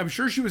stuff. I'm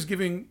sure she was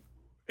giving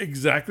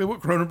exactly what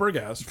Cronenberg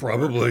asked for.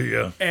 Probably,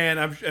 yeah.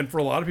 And for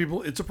a lot of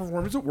people, it's a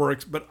performance that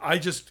works. But I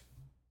just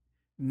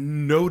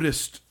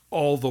noticed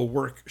all the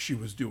work she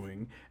was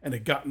doing, and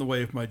it got in the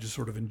way of my just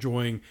sort of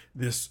enjoying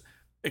this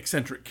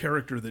eccentric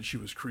character that she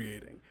was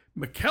creating.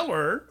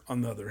 McKellar,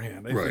 on the other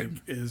hand, I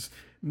think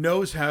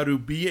knows how to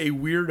be a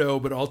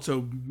weirdo, but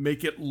also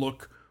make it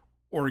look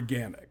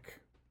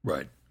organic.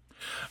 Right.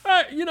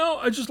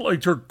 I just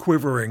liked her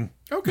quivering.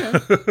 Okay,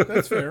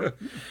 that's fair.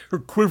 Her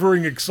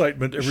quivering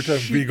excitement every time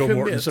Viggo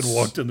commits. Mortensen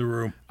walked in the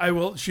room.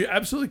 She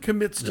absolutely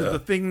commits to the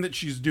thing that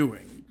she's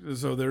doing.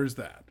 So there's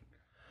that.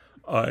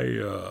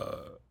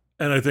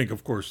 And I think,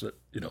 of course, that,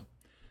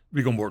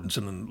 Viggo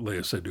Mortensen and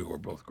Léa Seydoux are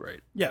both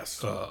great.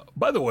 Yes.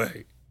 By the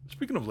way,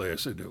 speaking of Léa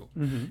Seydoux,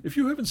 if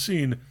you haven't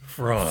seen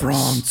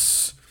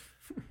France,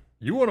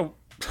 you want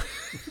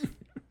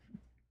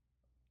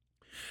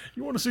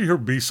to see her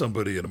be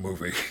somebody in a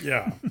movie.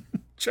 Yeah.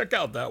 Check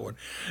out that one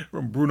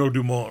from Bruno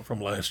Dumont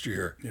from last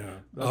year. Yeah.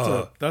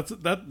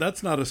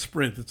 That's not a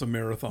sprint, it's a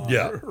marathon.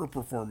 Yeah. Her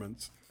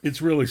performance.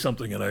 It's really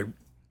something, and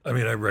I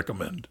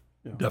recommend,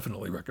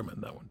 definitely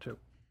recommend that one too.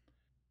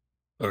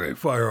 Okay,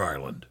 Fire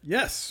Island.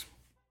 Yes.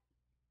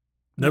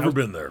 Never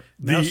been there.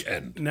 The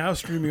end. Now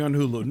streaming on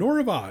Hulu. Nor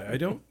have I. I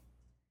don't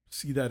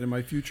see that in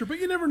my future, but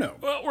you never know.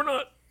 Well, we're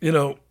not,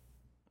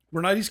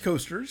 We're not East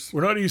Coasters.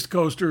 we're not East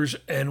Coasters,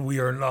 and we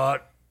are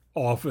not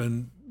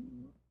often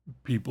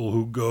people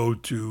who go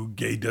to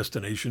gay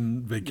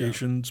destination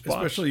vacation spots.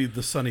 Especially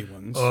the sunny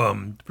ones.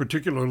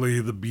 Particularly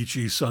the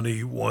beachy,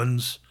 sunny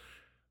ones.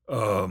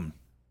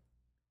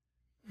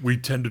 We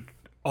tend to,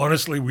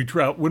 honestly, we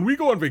travel, when we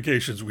go on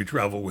vacations, we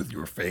travel with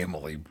your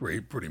family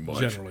pretty much.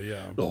 Generally,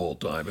 yeah. The whole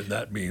time. And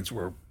that means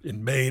we're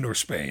in Maine or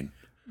Spain.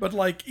 But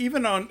like,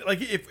 even on,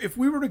 like, if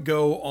we were to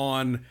go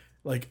on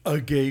like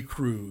a gay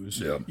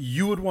cruise,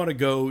 you would want to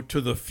go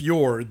to the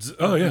fjords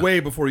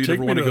way before you'd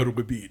ever want to go to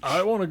a beach.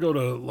 I want to go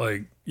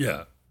to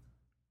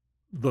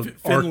the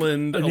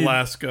Finland,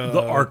 Alaska,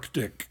 the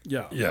Arctic.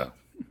 Yeah. Yeah.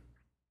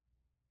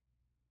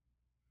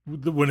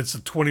 When it's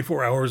the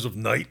 24 hours of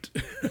night,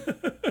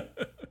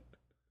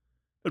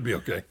 that'd be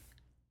okay.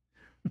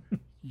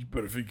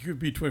 But if it could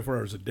be 24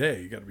 hours a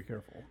day, you got to be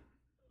careful.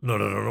 No, I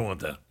don't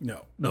want that.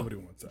 No, nobody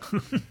wants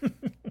that.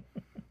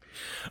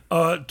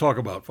 Talk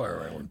about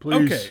Fire Island,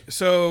 please. Okay,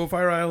 so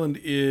Fire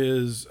Island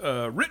is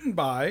written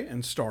by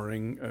and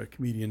starring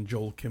comedian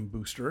Joel Kim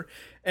Booster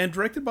and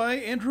directed by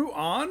Andrew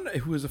Ahn,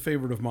 who is a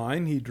favorite of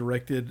mine. He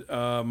directed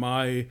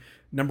my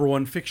number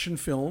one fiction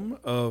film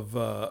of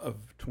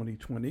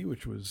 2020,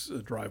 which was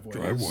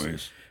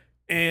Driveways.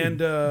 And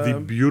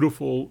the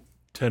beautiful,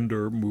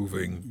 tender,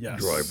 moving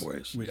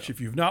Driveways. Which,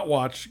 if you've not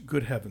watched,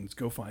 good heavens,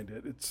 go find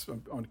it. It's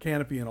on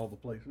Canopy and all the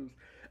places.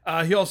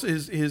 He also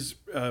his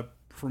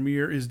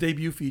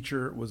debut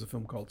feature was a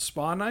film called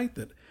Spa Night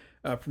that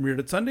premiered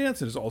at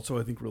Sundance. It is also,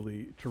 I think,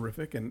 really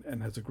terrific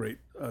and has a great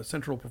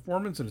central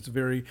performance. And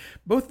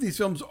both of these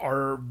films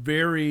are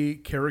very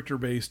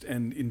character-based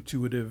and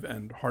intuitive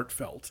and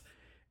heartfelt.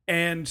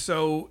 And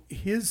so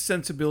his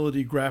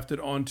sensibility grafted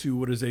onto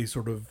what is a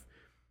sort of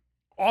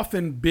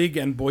often big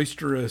and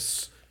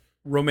boisterous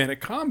romantic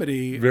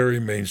comedy. Very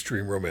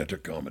mainstream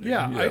romantic comedy.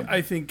 Yeah.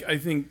 I think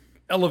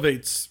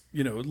elevates,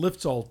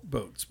 lifts all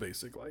boats,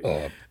 basically.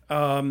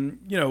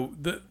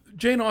 The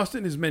Jane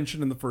Austen is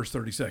mentioned in the first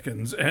 30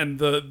 seconds, and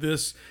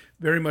this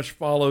very much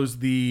follows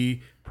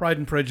the Pride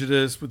and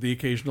Prejudice with the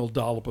occasional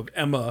dollop of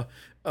Emma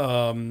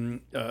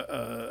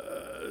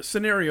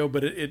scenario,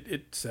 but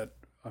it set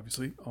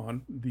obviously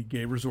on the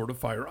gay resort of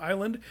Fire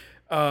Island.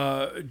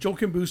 Joel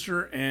Kim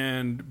Booster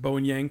and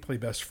Bowen Yang play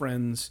best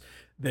friends.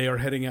 They are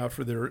heading out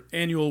for their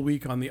annual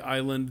week on the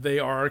island. They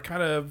are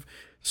kind of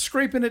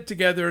scraping it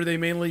together. They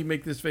mainly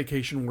make this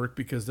vacation work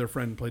because their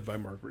friend, played by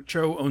Margaret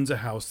Cho, owns a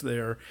house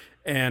there.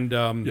 And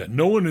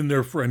no one in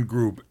their friend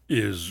group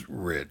is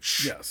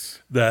rich.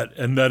 Yes.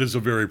 That is a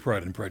very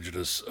Pride and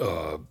Prejudice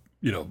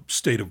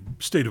state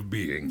of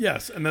being.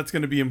 Yes, and that's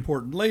going to be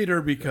important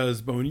later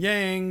because Bowen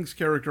Yang's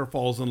character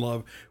falls in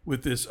love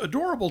with this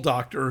adorable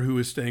doctor who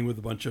is staying with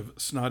a bunch of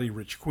snotty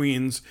rich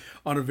queens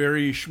on a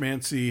very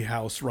schmancy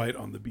house right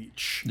on the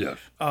beach. Yes.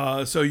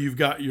 So you've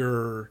got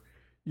your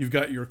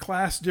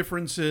class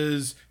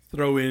differences.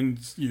 Throw in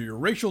your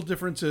racial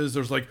differences.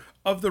 There's like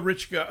of the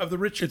rich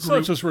It's group.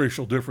 not just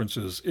racial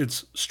differences.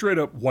 It's straight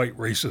up white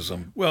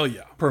racism. Well,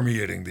 yeah,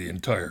 permeating the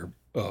entire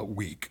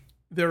week.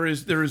 There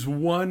is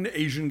one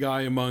Asian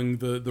guy among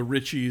the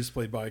Richies,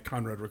 played by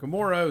Conrad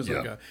Ricamora, who's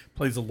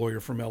plays a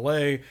lawyer from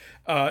L.A.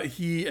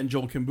 He and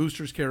Joel Kim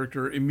Booster's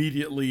character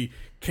immediately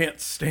can't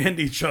stand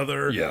each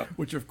other,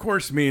 which of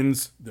course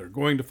means they're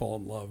going to fall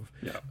in love.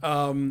 Yeah.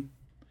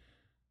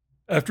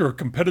 After a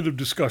competitive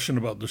discussion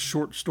about the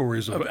short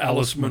stories of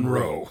Alice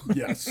Munro.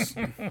 Yes,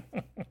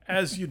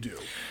 as you do.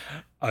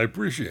 I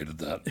appreciated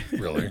that,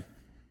 really.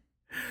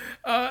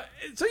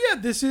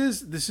 This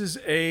is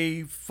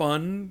a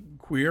fun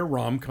queer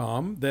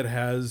rom-com that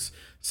has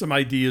some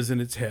ideas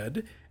in its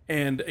head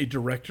and a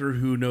director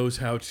who knows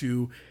how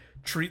to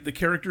treat the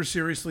characters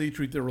seriously,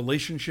 treat their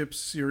relationships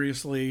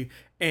seriously,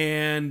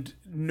 and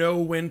know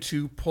when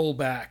to pull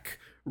back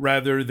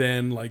rather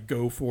than like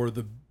go for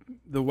the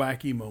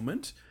wacky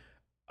moment.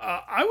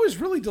 I was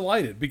really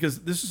delighted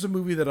because this is a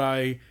movie that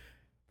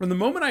from the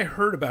moment I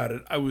heard about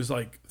it, I was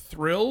like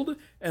thrilled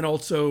and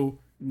also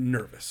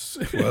nervous.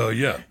 Well,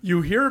 yeah.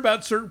 You hear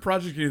about certain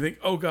projects and you think,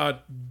 oh God,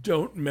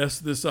 don't mess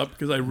this up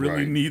because I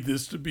really need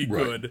this to be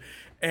good.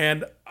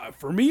 And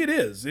for me, it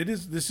is.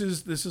 This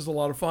is a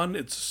lot of fun.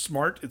 It's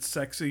smart. It's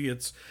sexy.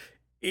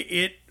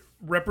 It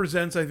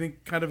represents, I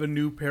think, kind of a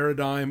new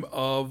paradigm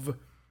of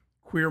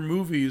queer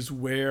movies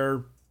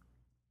where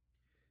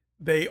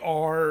they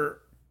are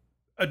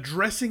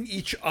addressing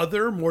each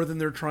other more than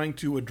they're trying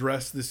to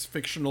address this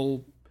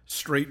fictional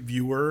straight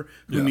viewer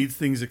who Yeah. needs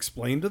things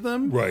explained to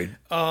them. Right.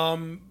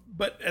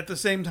 But at the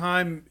same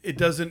time, it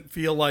doesn't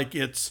feel like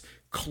it's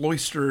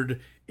cloistered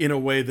in a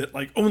way that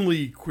like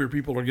only queer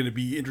people are going to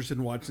be interested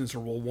in watching this or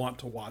will want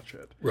to watch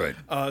it. Right.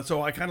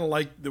 So I kind of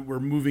like that we're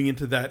moving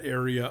into that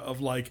area of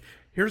like,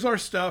 here's our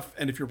stuff,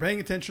 and if you're paying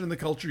attention in the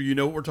culture, you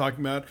know what we're talking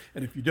about,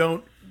 and if you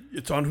don't,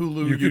 it's on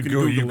Hulu. You can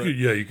Google it.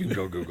 Yeah, you can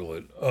go Google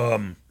it.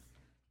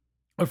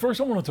 But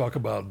first, I want to talk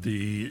about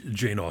the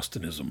Jane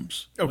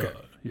Austenisms. Okay.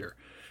 Here,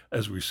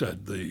 as we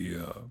said,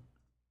 the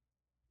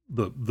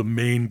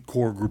main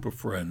core group of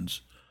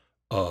friends,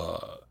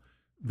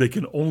 they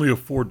can only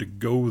afford to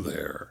go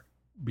there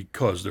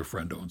because their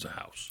friend owns a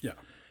house. Yeah.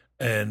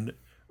 And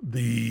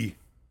the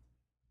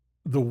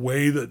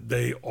way that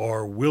they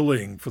are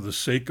willing, for the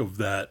sake of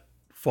that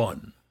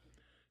fun,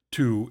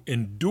 to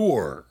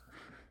endure,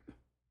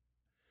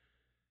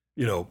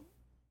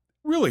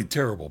 really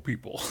terrible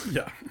people.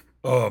 Yeah.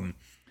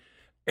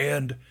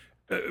 And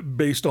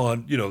based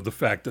on, the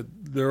fact that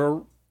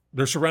they're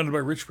surrounded by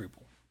rich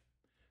people,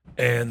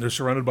 and they're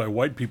surrounded by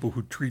white people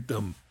who treat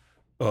them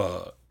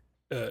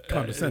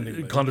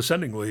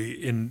condescendingly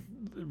in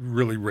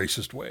really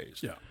racist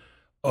ways. Yeah.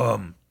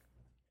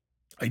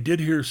 I did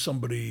hear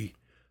somebody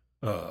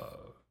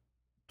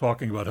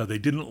talking about how they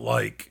didn't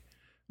like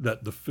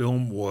that the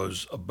film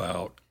was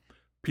about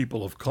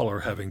people of color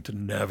having to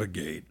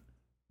navigate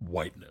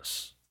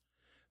whiteness.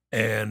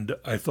 And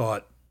I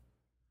thought,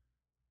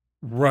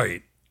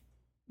 right,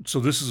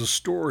 so this is a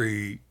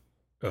story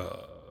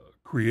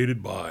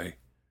created by,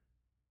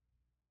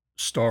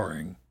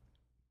 starring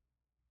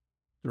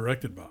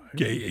Directed by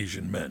gay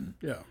Asian men.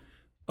 Yeah.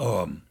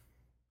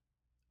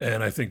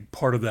 And I think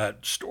part of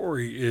that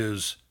story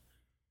is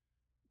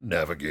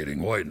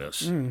navigating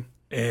whiteness. Mm.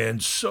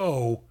 And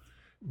so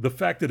the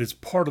fact that it's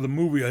part of the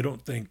movie, I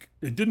don't think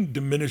it didn't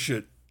diminish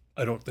it.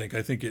 I don't think.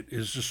 I think it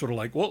is just sort of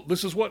like, well,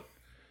 this is what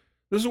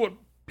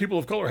people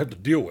of color have to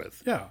deal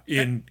with. Yeah.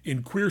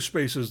 In queer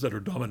spaces that are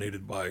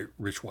dominated by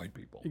rich white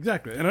people.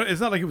 Exactly. And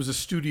it's not like it was a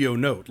studio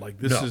note. Like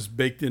this No. is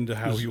baked into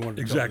how you wanted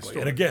to tell the Exactly.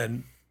 story. And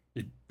again,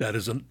 that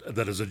is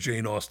a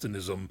Jane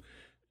Austenism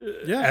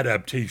Yeah.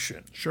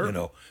 adaptation.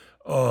 Sure.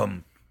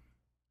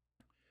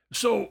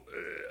 So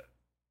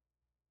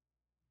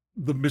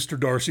the Mr.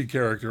 Darcy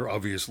character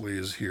obviously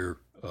is here,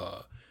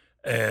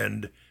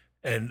 and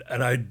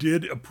I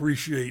did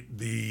appreciate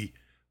the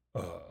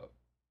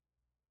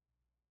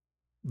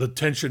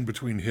tension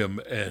between him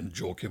and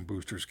Joel Kim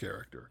Booster's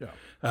character. Yeah.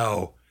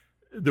 How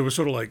there was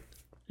sort of like,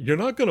 you're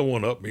not going to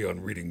one up me on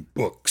reading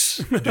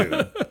books,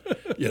 dude.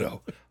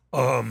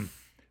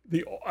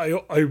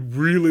 I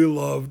really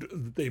loved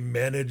that they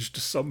managed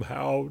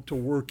somehow to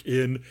work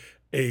in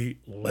a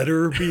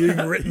letter being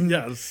written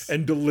Yes.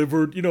 and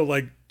delivered,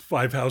 like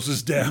 5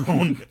 houses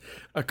down.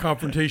 A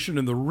confrontation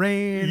in the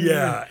rain.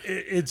 Yeah,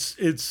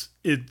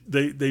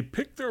 they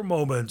picked their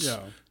moments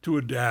Yeah. to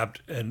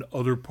adapt and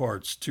other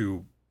parts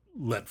to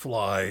let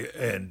fly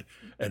and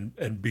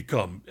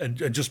become and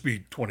just be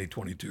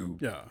 2022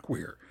 Yeah.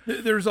 queer.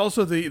 There's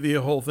also the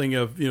whole thing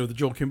of, the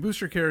Joel Kim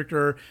Booster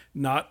character,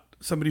 not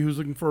somebody who's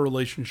looking for a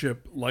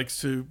relationship,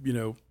 likes to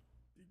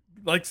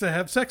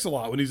have sex a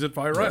lot when he's at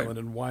Fire Right. Island,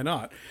 and why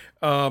not?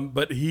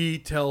 But he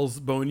tells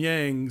Bowen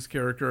Yang's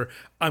character,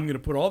 I'm going to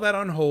put all that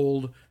on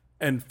hold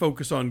and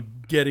focus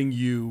on getting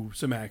you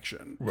some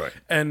action. Right.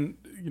 And,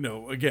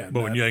 again.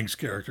 Bowen Yang's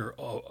character,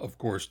 of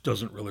course,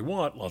 doesn't really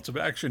want lots of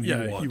action.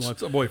 Yeah, he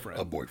wants a boyfriend.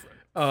 A boyfriend.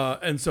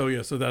 And so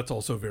that's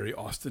also very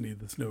Austin-y,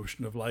 this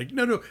notion of like,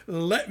 no,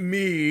 let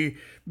me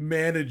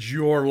manage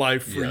your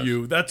life for Yes.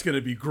 you. That's going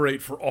to be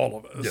great for all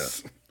of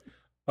us.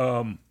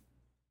 Yes.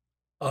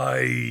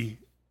 I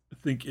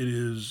think it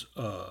is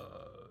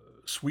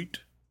sweet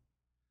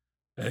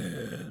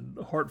and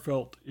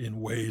heartfelt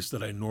in ways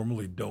that I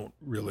normally don't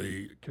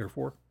really care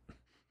for.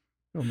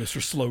 Oh,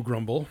 Mr. Slow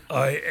Grumble.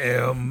 I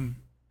am,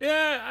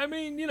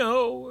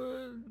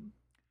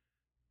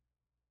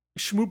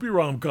 schmoopy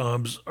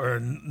rom-coms are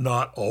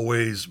not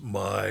always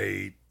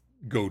my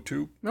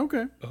go-to.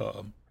 Okay.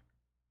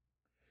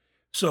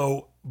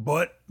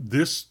 But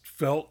this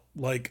felt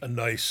like a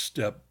nice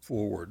step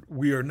forward.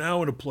 We are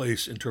now in a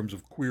place in terms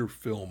of queer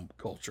film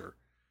culture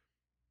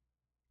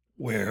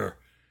where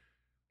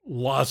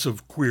lots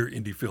of queer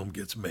indie film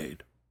gets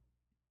made.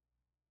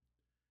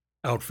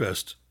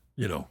 Outfest,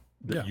 that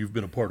Yeah. you've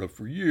been a part of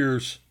for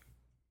years,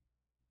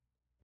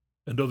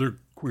 and other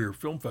queer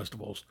film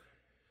festivals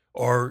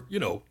are,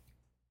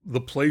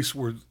 the place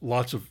where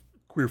lots of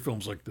queer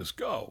films like this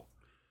go.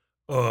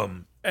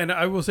 And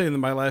I will say in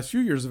my last few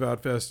years of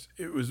Outfest,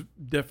 it was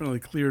definitely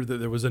clear that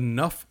there was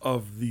enough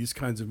of these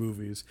kinds of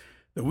movies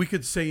that we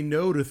could say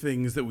no to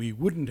things that we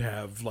wouldn't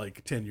have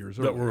like 10 years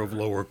that earlier. were of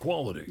lower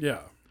quality.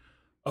 Yeah.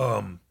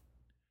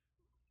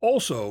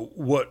 Also,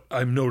 what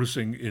I'm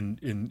noticing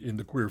in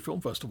the queer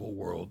film festival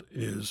world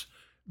is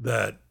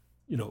that,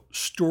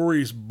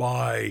 stories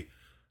by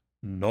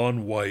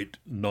non-white,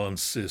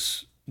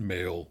 non-cis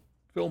male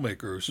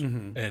filmmakers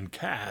and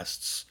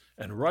casts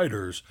and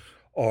writers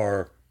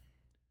are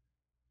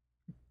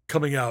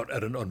coming out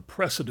at an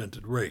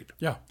unprecedented rate.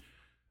 Yeah.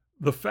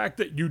 the fact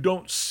that you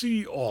don't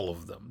see all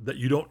of them, that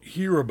you don't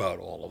hear about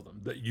all of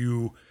them, that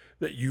you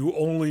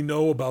only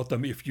know about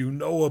them if you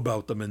know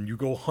about them and you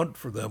go hunt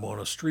for them on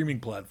a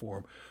streaming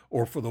platform,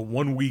 or for the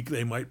 1 week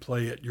they might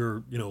play at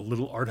your,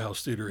 little art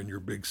house theater in your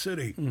big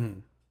city.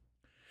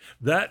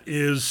 That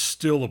is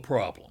still a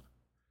problem,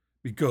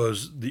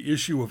 because the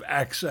issue of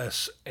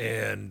access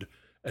and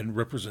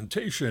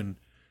representation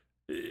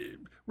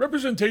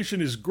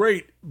is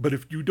great, but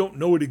if you don't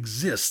know it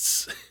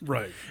exists,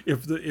 right?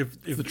 if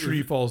the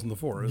tree falls in the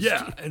forest,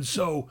 yeah. And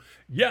so,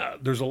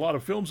 there's a lot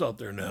of films out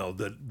there now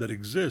that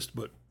exist,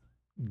 but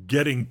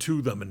getting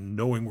to them and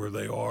knowing where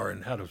they are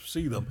and how to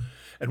see them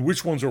and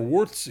which ones are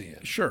worth seeing,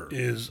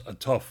 is a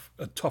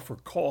tougher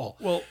call.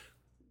 Well,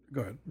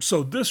 go ahead.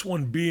 So this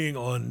one being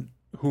on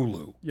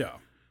Hulu,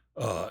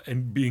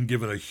 and being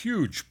given a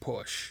huge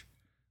push,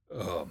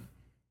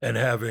 and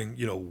having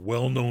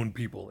well-known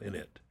people in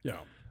it,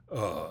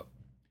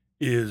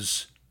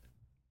 is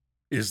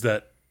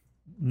that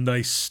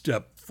nice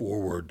step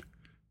forward,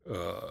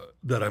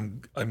 that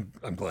I'm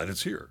glad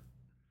it's here.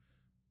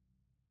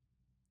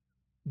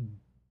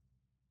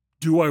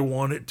 Do I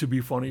want it to be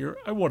funnier?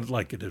 I would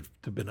like it to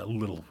have been a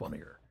little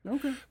funnier.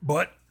 Okay.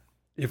 But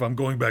if I'm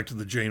going back to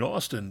the Jane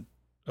Austen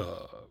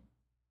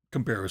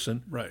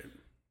comparison, right,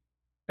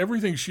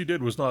 everything everything she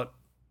did was not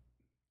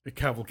a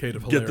cavalcade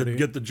of hilarity.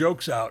 Get the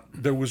jokes out.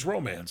 There was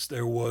romance.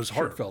 There was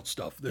heartfelt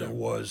stuff. There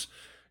was,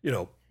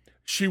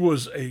 she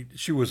was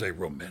a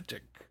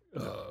romantic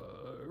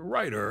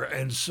writer,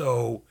 and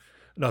so,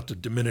 not to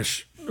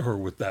diminish her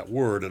with that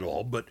word at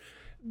all, but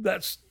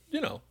that's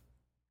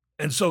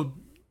and so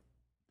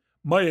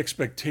my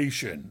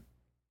expectation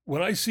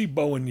when I see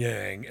Bowen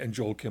Yang and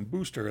Joel Kim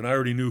Booster, and I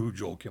already knew who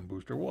Joel Kim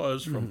Booster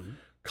was from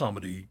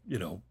comedy,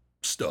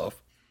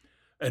 stuff,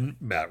 and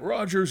Matt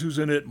Rogers, who's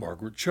in it,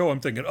 Margaret Cho, I'm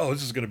thinking, oh,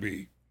 this is going to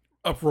be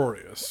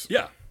uproarious.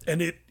 Yeah,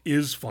 and it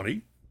is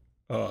funny,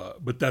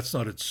 but that's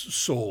not its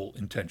sole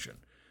intention.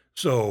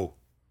 So,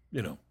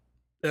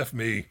 F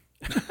me.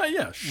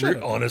 Yeah,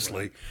 sure.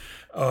 Honestly.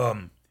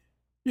 I'm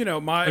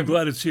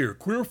glad it's here.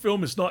 Queer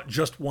film is not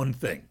just one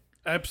thing.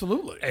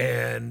 Absolutely.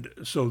 And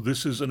so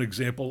this is an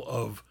example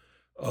of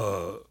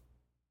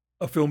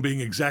a film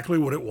being exactly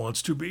what it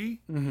wants to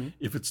be.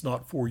 If it's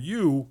not for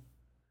you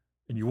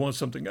and you want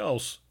something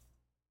else,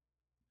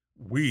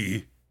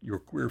 we, your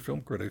queer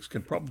film critics,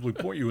 can probably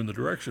point you in the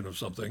direction of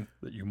something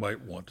that you might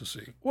want to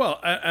see.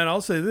 Well, and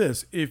I'll say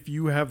this, if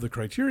you have the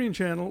Criterion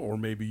Channel, or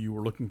maybe you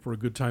were looking for a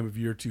good time of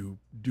year to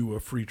do a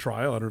free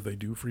trial, I don't know if they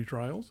do free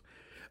trials,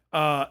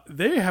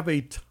 they have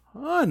a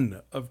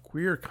ton of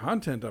queer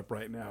content up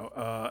right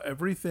now.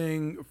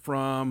 Everything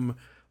from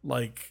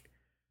like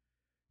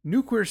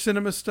new queer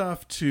cinema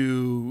stuff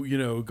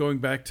to, going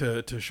back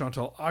to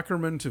Chantal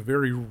Akerman, to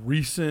very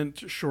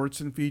recent shorts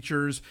and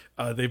features.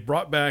 They've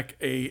brought back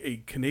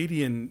a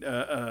Canadian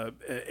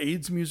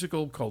AIDS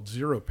musical called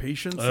Zero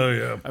Patience. Oh,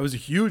 yeah. I was a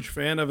huge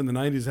fan of in the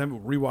 90s. I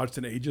haven't rewatched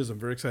in ages. I'm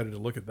very excited to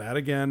look at that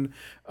again.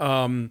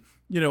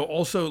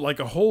 Also like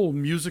a whole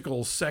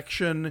musical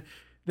section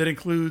that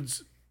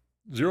includes...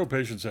 Zero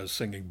Patience has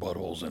singing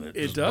buttholes in it.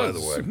 It does.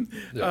 By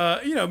the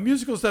way,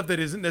 musical stuff that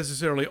isn't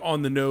necessarily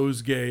on the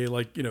nose gay,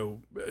 like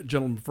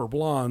Gentlemen for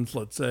Blondes,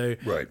 let's say.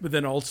 Right. But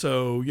then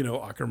also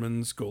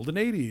Ackerman's Golden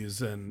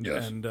 80s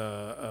and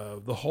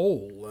The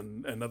Hole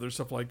and other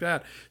stuff like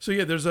that. So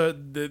yeah, there's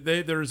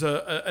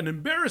an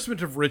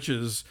embarrassment of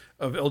riches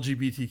of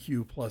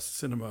LGBTQ plus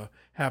cinema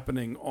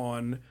happening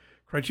on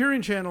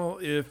Criterion Channel.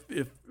 If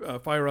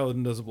Fire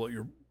Island doesn't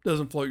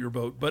float your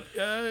boat, but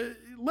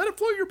let it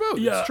float your boat.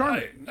 Yeah, it's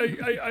charming.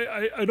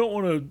 I don't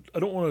want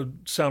to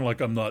sound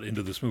like I'm not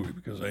into this movie,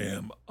 because I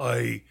am.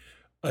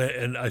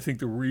 And I think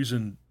the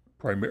reason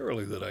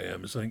primarily that I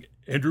am is I think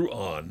Andrew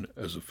Ahn,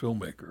 as a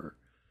filmmaker,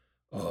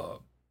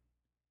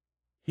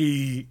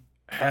 he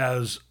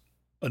has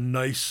a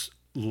nice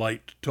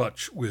light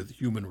touch with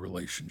human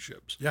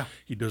relationships. Yeah,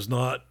 he does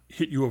not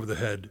hit you over the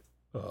head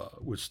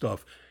with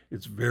stuff.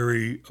 It's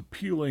very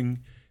appealing.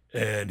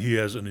 And he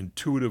has an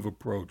intuitive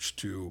approach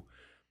to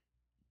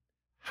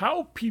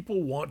how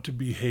people want to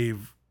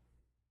behave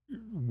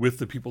with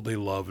the people they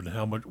love, and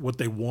what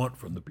they want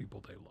from the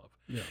people they love.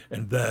 Yeah.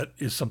 And that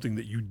is something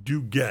that you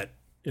do get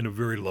in a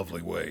very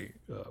lovely way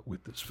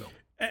with this film.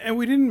 And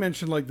we didn't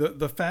mention like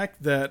the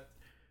fact that,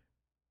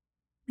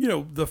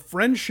 the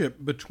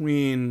friendship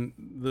between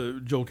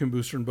the Joel Kim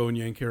Booster and Bowen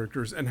Yang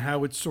characters, and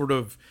how it's sort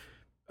of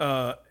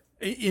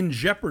in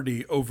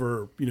jeopardy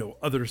over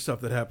other stuff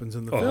that happens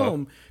in the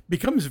film,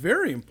 becomes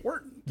very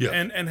important.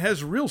 And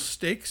has real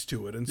stakes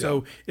to it. And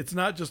so it's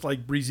not just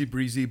like breezy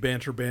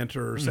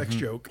banter sex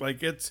joke.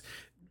 Like it's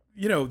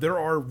there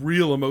are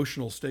real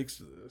emotional stakes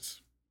to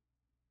this.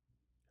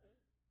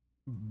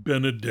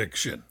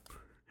 Benediction,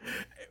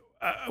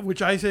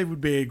 which I say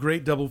would be a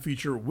great double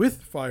feature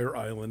with Fire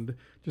Island,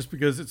 just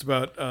because it's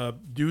about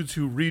dudes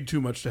who read too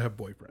much to have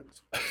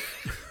boyfriends.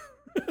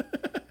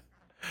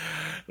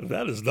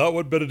 That is not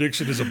what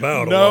Benediction is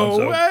about. No,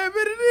 but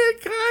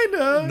it kind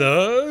of.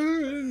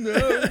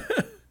 No,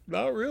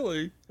 not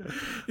really.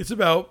 It's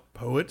about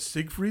poet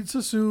Siegfried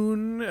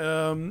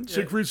Sassoon.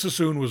 Siegfried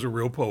Sassoon was a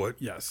real poet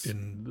Yes.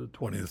 in the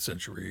 20th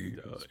century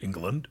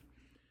England.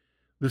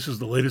 This is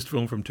the latest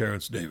film from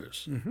Terence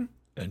Davis. Mm-hmm.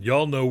 And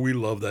y'all know we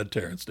love that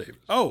Terence Davis.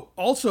 Oh,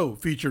 also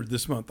featured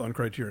this month on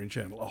Criterion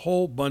Channel, a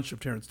whole bunch of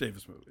Terence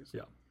Davis movies.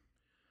 Yeah.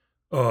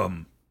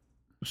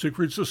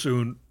 Siegfried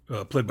Sassoon,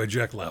 played by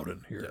Jack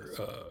Lowden here,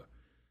 Yes.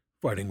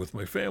 fighting with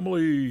my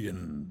family,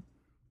 and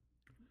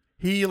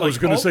He, I was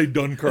going to say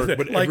Dunkirk,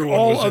 but like everyone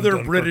all was in other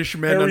Dunkirk. British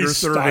men Harry under 30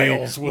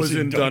 Styles was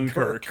in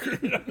Dunkirk.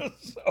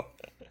 So,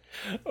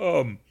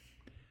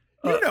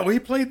 he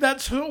played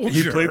that soldier.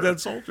 he played that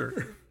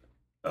soldier.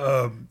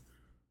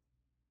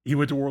 He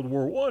went to World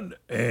War One,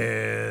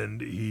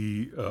 and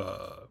he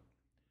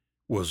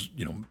was,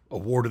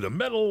 awarded a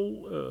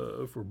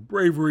medal for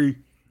bravery,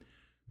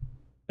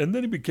 and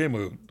then he became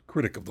a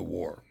critic of the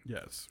war.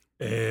 Yes.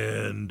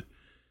 And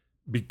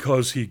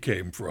because he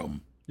came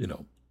from,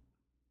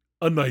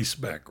 a nice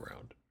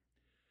background,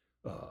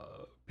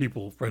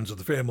 people, friends of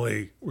the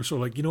family, were sort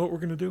of like, you know what we're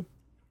going to do?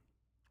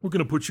 We're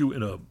going to put you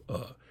in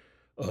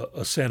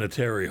a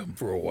sanitarium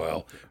for a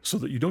while so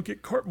that you don't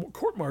get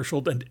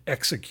court-martialed and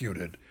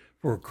executed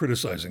for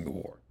criticizing the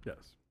war.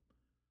 Yes.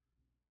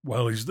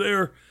 While he's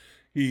there,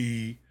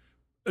 he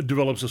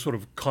develops a sort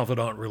of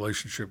confidant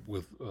relationship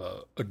with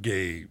a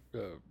gay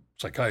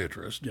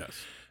psychiatrist. Yes.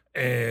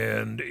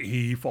 And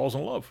he falls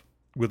in love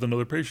with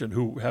another patient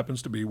who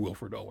happens to be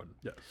Wilfred Owen,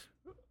 Yes.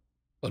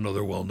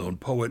 another well-known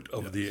poet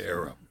of the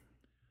era.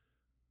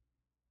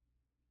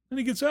 And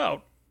he gets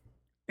out,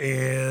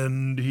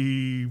 and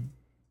he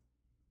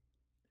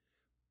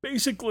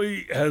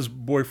basically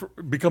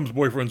becomes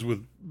boyfriends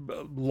with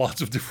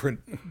lots of different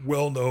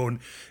well-known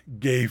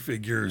gay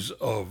figures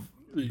of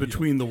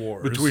Between the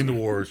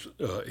wars.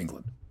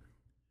 England,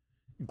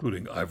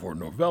 including Ivor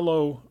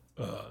Novello,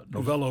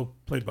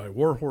 Played by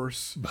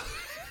Warhorse.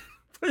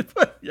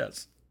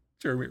 yes,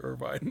 Jeremy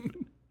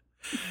Irvine.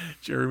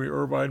 Jeremy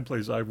Irvine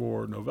plays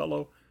Ivor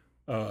Novello.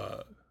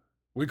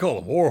 We call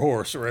him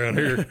Warhorse around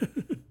here.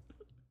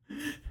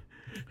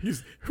 He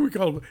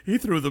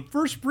threw the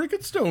first brick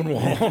at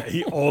Stonewall.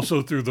 He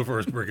also threw the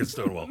first brick at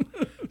Stonewall.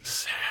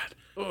 Sad.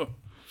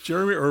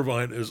 Jeremy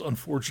Irvine is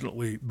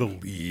unfortunately the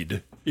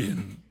lead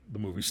in the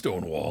movie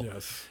Stonewall.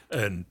 Yes.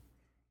 And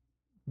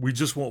we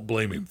just won't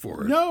blame him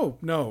for it. No,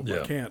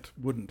 Yeah. I can't.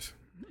 Wouldn't.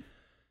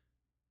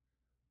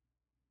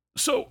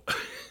 So,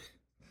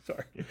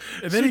 sorry.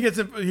 And then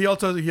he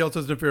also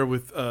has an affair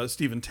with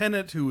Stephen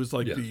Tennant, who was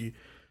like Yes. the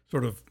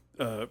sort of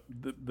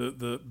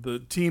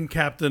the team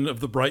captain of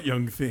the Bright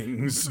Young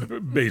Things.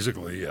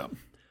 Basically, yeah.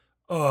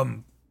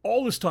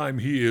 All this time,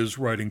 he is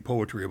writing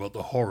poetry about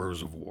the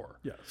horrors of war.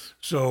 Yes.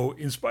 So,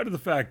 in spite of the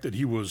fact that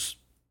he was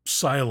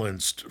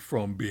silenced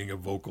from being a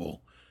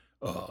vocal,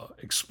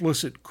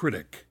 explicit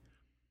critic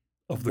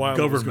of the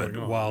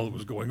government while it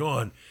was going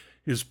on,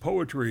 his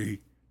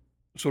poetry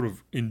sort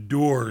of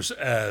endures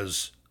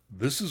as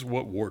this is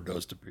what war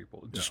does to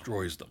people. It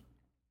destroys them.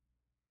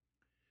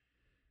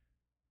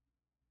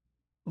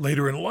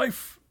 Later in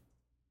life,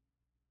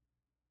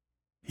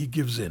 he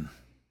gives in.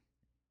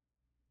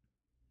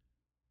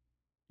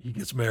 He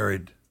gets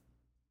married,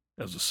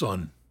 has a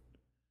son,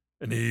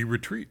 and he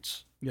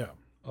retreats, Yeah.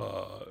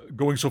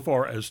 going so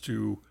far as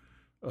to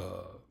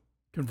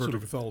Convert to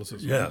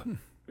Catholicism. yeah,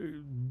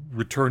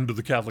 return to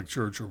the Catholic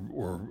Church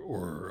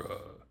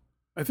or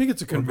I think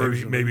it's a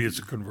conversion. maybe it's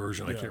a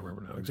conversion. I Yeah. can't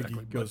remember now I think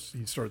exactly.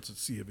 he starts at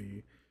C of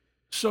E.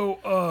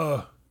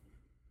 So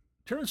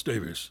Terence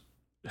Davis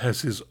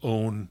has his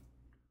own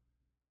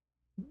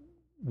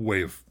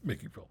way of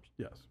making films.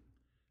 Yes.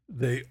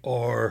 They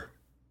are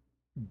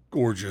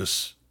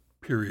gorgeous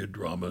period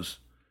dramas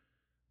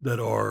that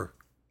are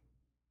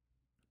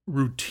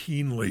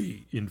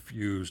routinely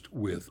infused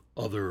with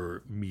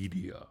other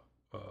media,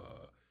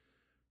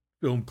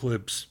 film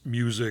clips,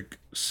 music,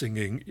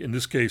 singing. In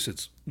this case,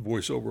 it's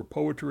voiceover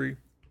poetry,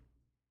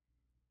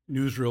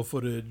 Newsreel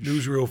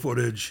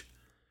footage.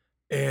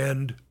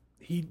 And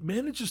he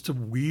manages to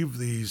weave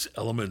these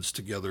elements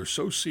together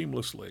so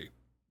seamlessly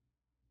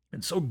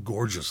and so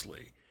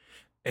gorgeously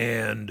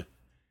and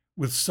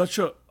with such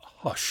a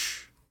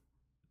hush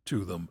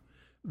to them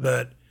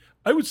that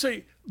I would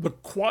say the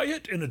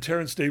quiet in a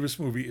Terence Davis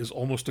movie is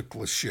almost a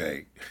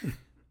cliche.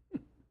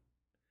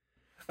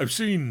 I've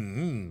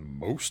seen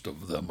most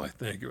of them, I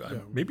think,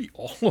 maybe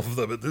all of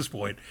them at this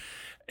point,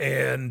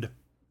 and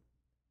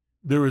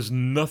there is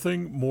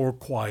nothing more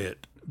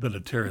quiet than a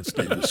Terence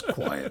Davis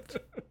quiet.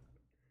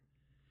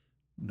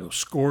 No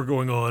score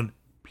going on,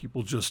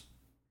 people just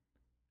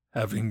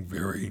having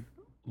very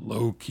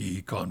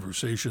low-key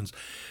conversations,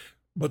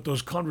 but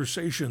those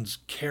conversations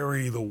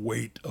carry the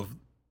weight of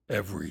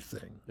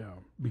everything. Yeah.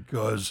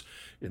 Because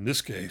in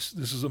this case,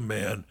 this is a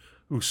man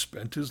who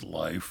spent his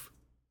life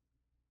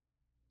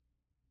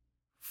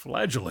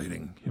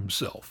flagellating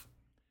himself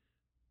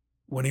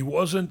when he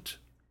wasn't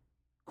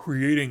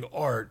creating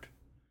art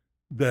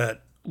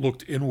that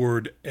looked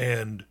inward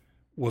and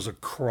was a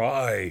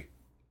cry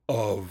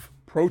of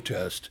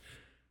protest.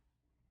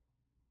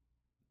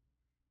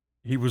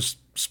 He was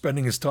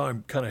spending his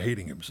time kind of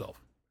hating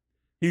himself.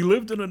 he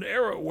lived in an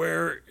era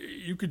where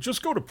you could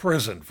just go to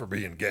prison for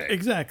being gay.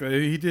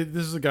 Exactly. He did.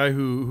 This is a guy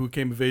who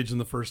came of age in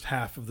the first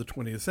half of the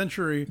 20th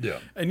century. Yeah.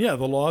 And yeah,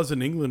 the laws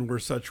in England were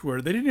such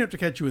where they didn't have to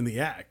catch you in the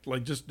act.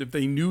 Like, just if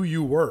they knew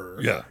you were,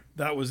 Yeah.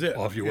 that was it.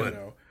 Off you went.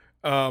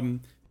 Know.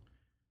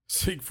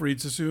 Siegfried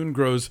Sassoon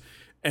grows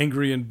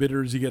angry and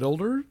bitter as you get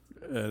older.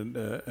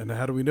 And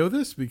how do we know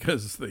this?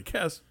 Because they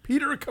cast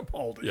Peter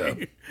Capaldi. Yeah.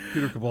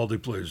 Peter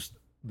Capaldi plays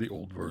the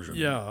old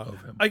version of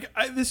him.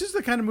 This is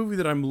the kind of movie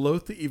that I'm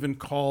loath to even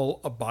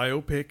call a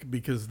biopic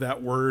because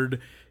that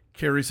word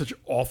carries such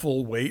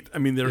awful weight. I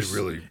mean,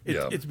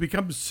 it's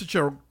become such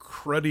a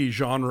cruddy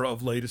genre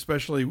of late,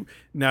 especially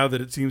now that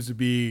it seems to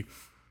be,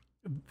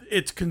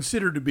 it's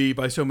considered to be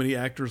by so many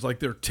actors like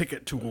their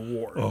ticket to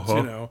awards,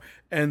 you know?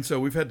 And so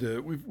we've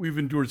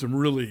endured some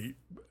really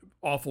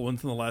awful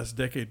ones in the last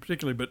decade,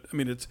 particularly, but I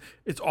mean, it's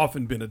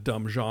often been a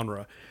dumb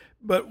genre.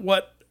 But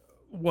what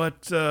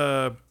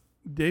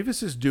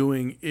Davis is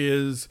doing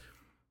is,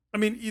 I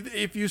mean,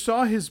 if you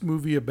saw his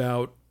movie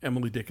about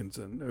Emily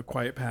Dickinson, A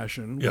Quiet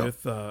Passion,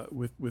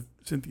 with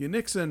Cynthia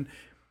Nixon,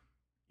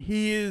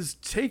 he is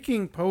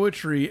taking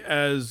poetry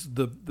as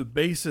the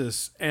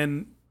basis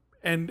and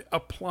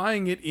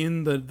applying it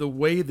in the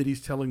way that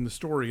he's telling the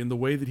story, and the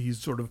way that he's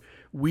sort of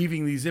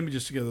weaving these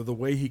images together, the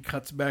way he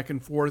cuts back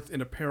and forth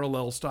in a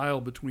parallel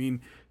style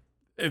between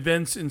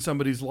events in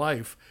somebody's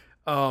life.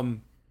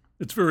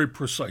 It's very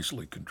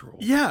precisely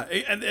controlled. Yeah,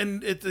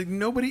 and it's like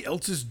nobody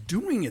else is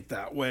doing it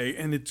that way,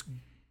 and it's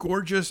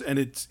gorgeous and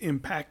it's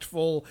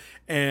impactful,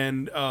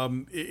 and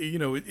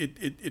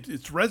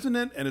it's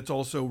resonant and it's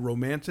also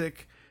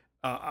romantic.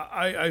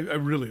 I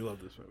really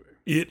love this movie.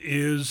 It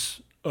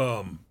is.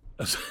 I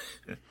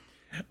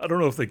don't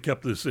know if they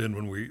kept this in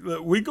when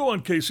we go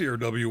on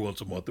KCRW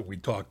once a month and we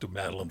talk to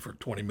Madeline for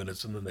 20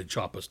 minutes and then they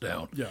chop us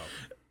down. Yeah.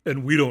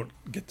 And we don't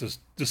get to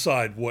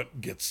decide what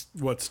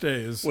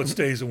stays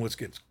and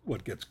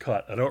what gets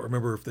cut. I don't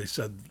remember if they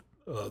said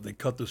they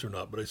cut this or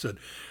not, but I said,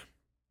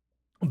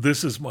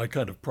 this is my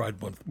kind of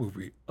Pride Month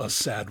movie, a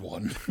sad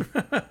one,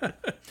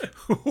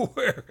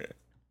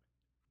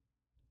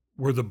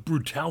 where the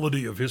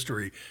brutality of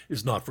history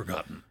is not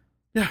forgotten.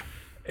 Yeah.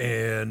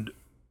 And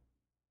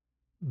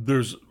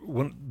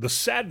the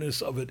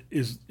sadness of it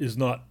is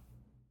not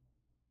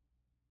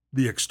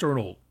the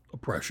external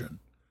oppression.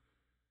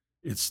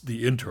 It's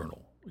the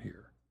internal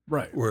here.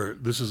 Right. Where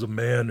this is a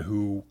man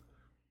who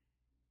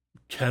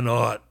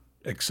cannot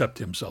accept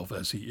himself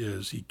as he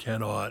is. He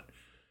cannot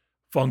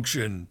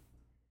function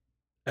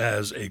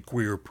as a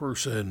queer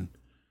person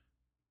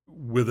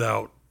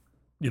without,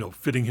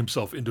 fitting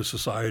himself into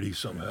society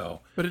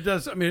somehow. But it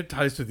does, I mean, it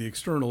ties to the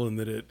external in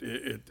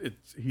that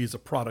he's a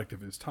product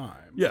of his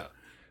time. Yeah.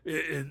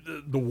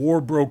 The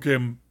war broke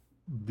him.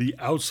 The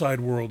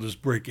outside world is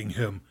breaking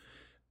him.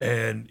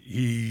 And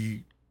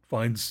he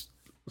finds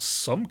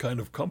some kind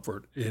of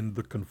comfort in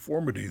the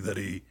conformity that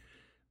he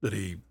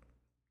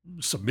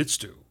submits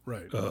to.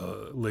 Right.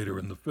 Later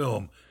in the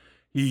film,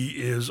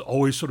 he is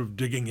always sort of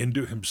digging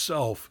into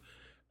himself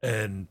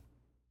and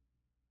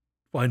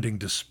finding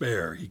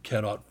despair. He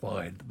cannot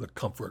find the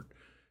comfort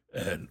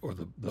or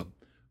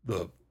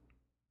the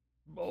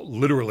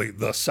literally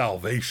the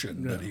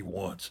salvation that he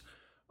wants,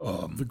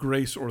 the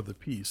grace or the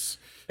peace.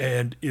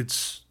 And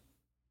it's,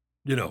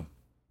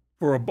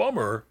 for a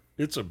bummer,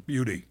 it's a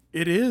beauty.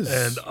 It is.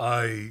 And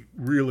I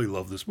really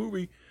love this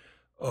movie.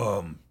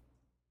 And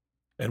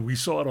we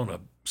saw it on a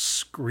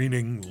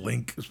screening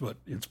link, but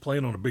it's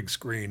playing on a big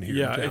screen here.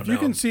 Yeah, in town if you now.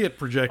 can see it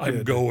projected.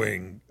 I'm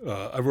going.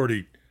 I've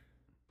already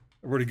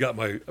got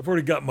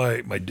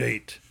my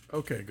date.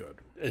 Okay, good.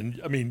 And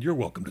I mean, you're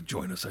welcome to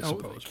join us, I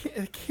suppose.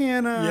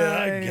 Can I?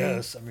 Yeah, I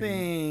guess. I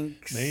mean,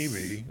 thanks.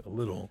 maybe a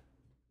little.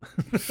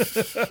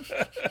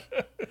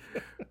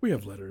 We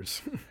have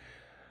letters.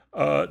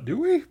 Do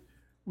we?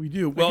 We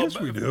do. Well, guess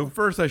we do.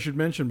 First, I should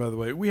mention, by the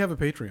way, we have a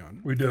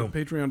Patreon. We do.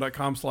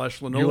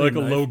 Patreon.com/linoleum. You like a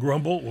low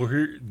grumble? Well,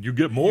 here you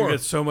get more. You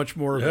get so much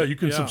more. Yeah, you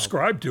can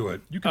subscribe to it.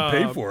 You can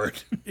pay for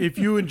it. If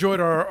you enjoyed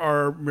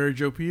our Mary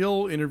Jo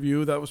Peel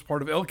interview, that was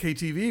part of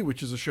LKTV,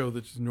 which is a show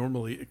that's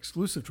normally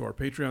exclusive to our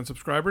Patreon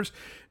subscribers.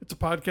 It's a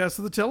podcast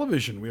of the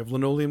television. We have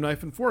Linoleum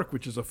Knife and Fork,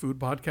 which is a food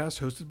podcast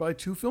hosted by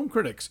two film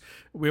critics.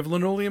 We have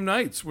Linoleum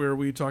Nights, where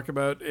we talk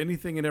about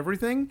anything and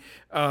everything,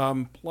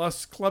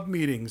 plus club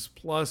meetings,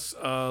 plus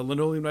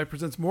Linoleum Knife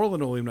Presents More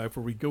Linoleum Knife,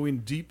 where we go in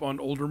deep on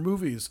older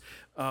movies,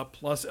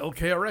 plus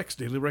LKRX,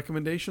 daily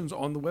recommendations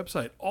on the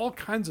website, all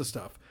kinds of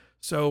stuff.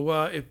 So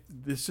if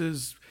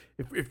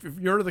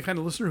you're the kind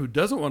of listener who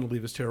doesn't want to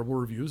leave us terrible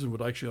reviews and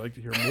would actually like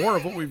to hear more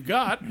of what we've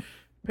got,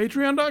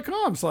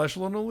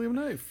 patreon.com/linoleum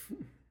knife.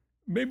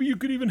 Maybe you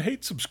could even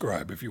hate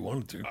subscribe if you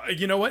wanted to.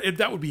 You know what?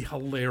 That would be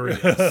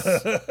hilarious.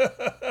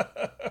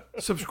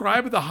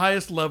 Subscribe at the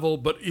highest level,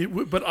 but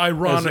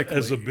ironically,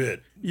 as a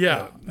bit.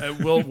 Yeah,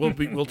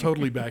 we'll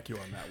totally back you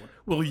on that one.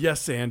 We'll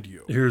yes and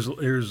you. Here's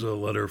a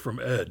letter from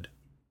Ed.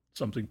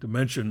 Something to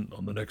mention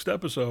on the next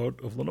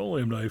episode of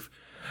Linoleum Knife.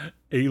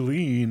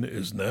 Aileen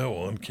is now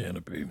on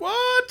Canopy.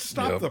 What?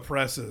 Stop the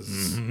presses.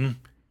 Mm-hmm.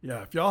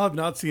 Yeah, if y'all have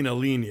not seen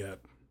Aileen yet.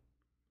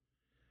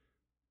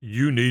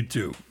 You need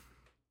to.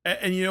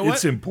 And you know what?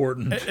 It's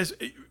important.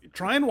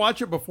 Try and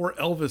watch it before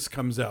Elvis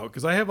comes out,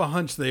 because I have a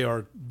hunch they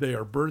are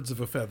birds of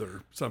a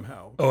feather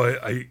somehow. Oh,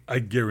 I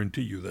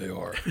guarantee you they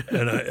are.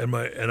 And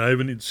I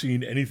haven't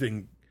seen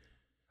anything.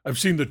 I've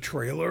seen the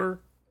trailer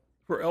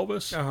for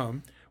Elvis,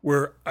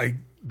 where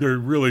they're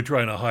really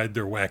trying to hide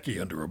their wacky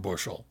under a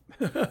bushel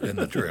in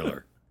the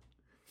trailer.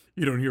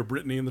 You don't hear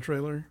Britney in the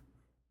trailer?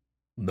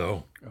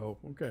 No. Oh,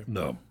 okay.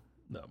 No.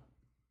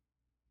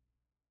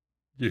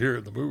 You hear it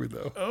in the movie,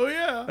 though. Oh,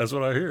 yeah. That's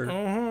what I hear.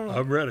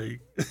 I'm ready.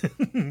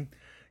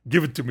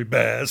 Give it to me,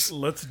 Baz.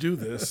 Let's do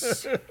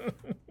this.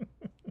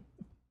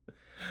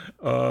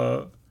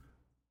 Oh,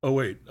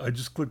 wait. I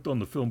just clicked on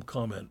the film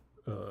comment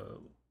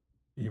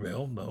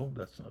email. No,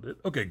 that's not it.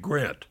 Okay,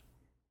 Grant.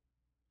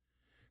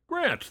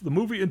 Grant, the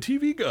movie and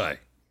TV guy.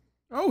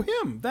 Oh,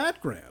 him.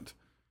 That Grant.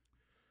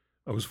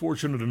 I was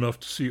fortunate enough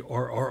to see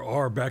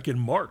RRR back in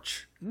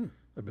March.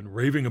 I've been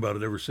raving about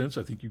it ever since.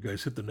 I think you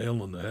guys hit the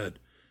nail on the head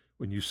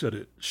when you said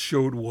it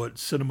showed what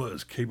cinema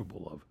is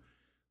capable of.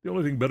 The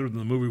only thing better than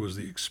the movie was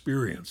the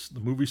experience. The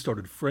movie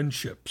started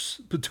friendships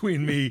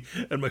between me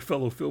and my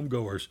fellow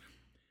filmgoers.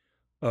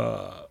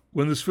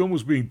 When this film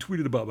was being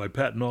tweeted about by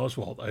Patton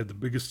Oswalt, I had the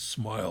biggest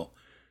smile.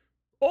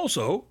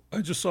 Also,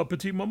 I just saw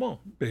Petit Maman,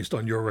 based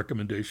on your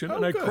recommendation,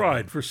 and I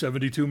cried for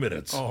 72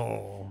 minutes.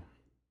 Oh.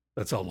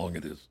 That's how long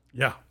it is.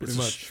 Yeah, pretty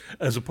much.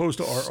 As opposed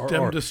to RRR.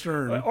 Stem to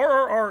stern.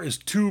 RRR is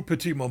 2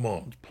 Petit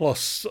Mamans,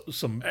 plus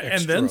some extra.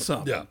 And then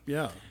some.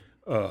 Yeah.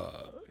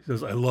 He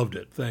says, I loved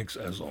it. Thanks,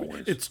 as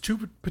always. It's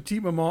 2 Petit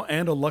Maman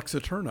and a Lux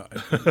Eterna.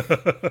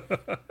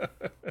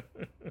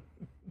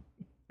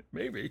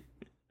 Maybe.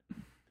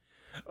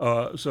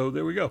 So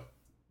there we go.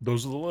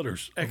 Those are the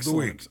letters of the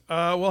week.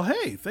 Well,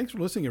 hey, thanks for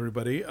listening,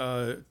 everybody.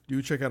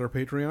 Do check out our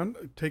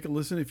Patreon. Take a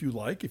listen if you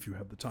like, if you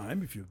have the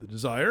time, if you have the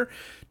desire,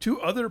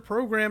 to other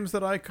programs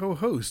that I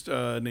co-host,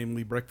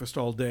 namely Breakfast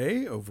All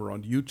Day over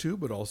on YouTube,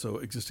 but also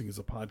existing as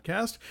a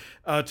podcast,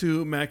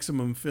 to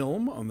Maximum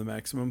Film on the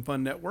Maximum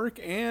Fun Network,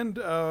 and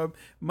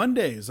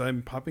Mondays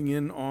I'm popping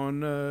in on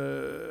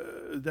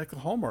Deck of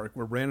Hallmark,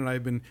 where Brandon and I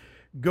have been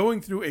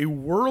going through a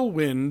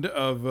whirlwind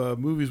of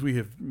movies we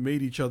have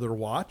made each other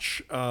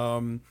watch.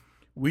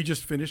 We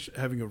just finished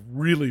having a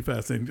really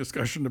fascinating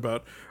discussion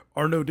about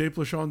Arnaud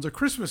Desplechin's A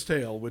Christmas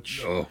Tale,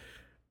 which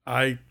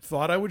I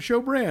thought I would show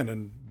Bran,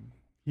 and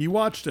he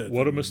watched it.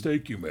 What a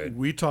mistake you made.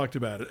 We talked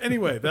about it.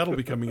 Anyway, that'll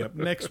be coming up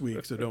next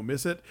week, so don't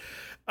miss it.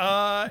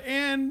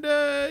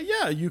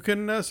 You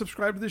can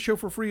subscribe to the show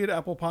for free at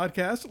Apple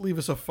Podcasts. Leave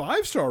us a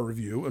 5-star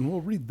review, and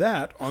we'll read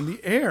that on the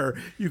air.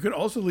 You can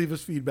also leave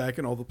us feedback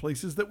in all the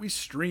places that we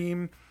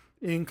stream,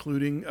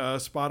 including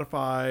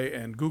Spotify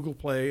and Google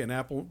Play and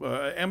Apple,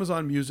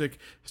 Amazon Music,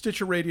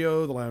 Stitcher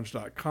Radio,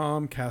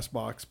 thelounge.com,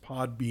 CastBox,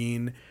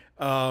 Podbean.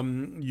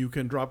 You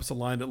can drop us a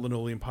line at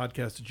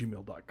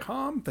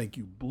linoleumpodcast@gmail.com. Thank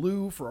you,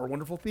 Blue, for our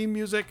wonderful theme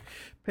music.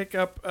 Pick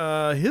up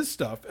his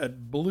stuff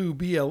at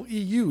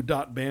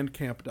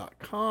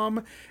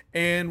bleu.bandcamp.com.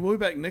 And we'll be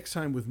back next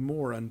time with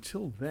more.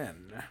 Until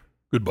then.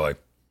 Goodbye.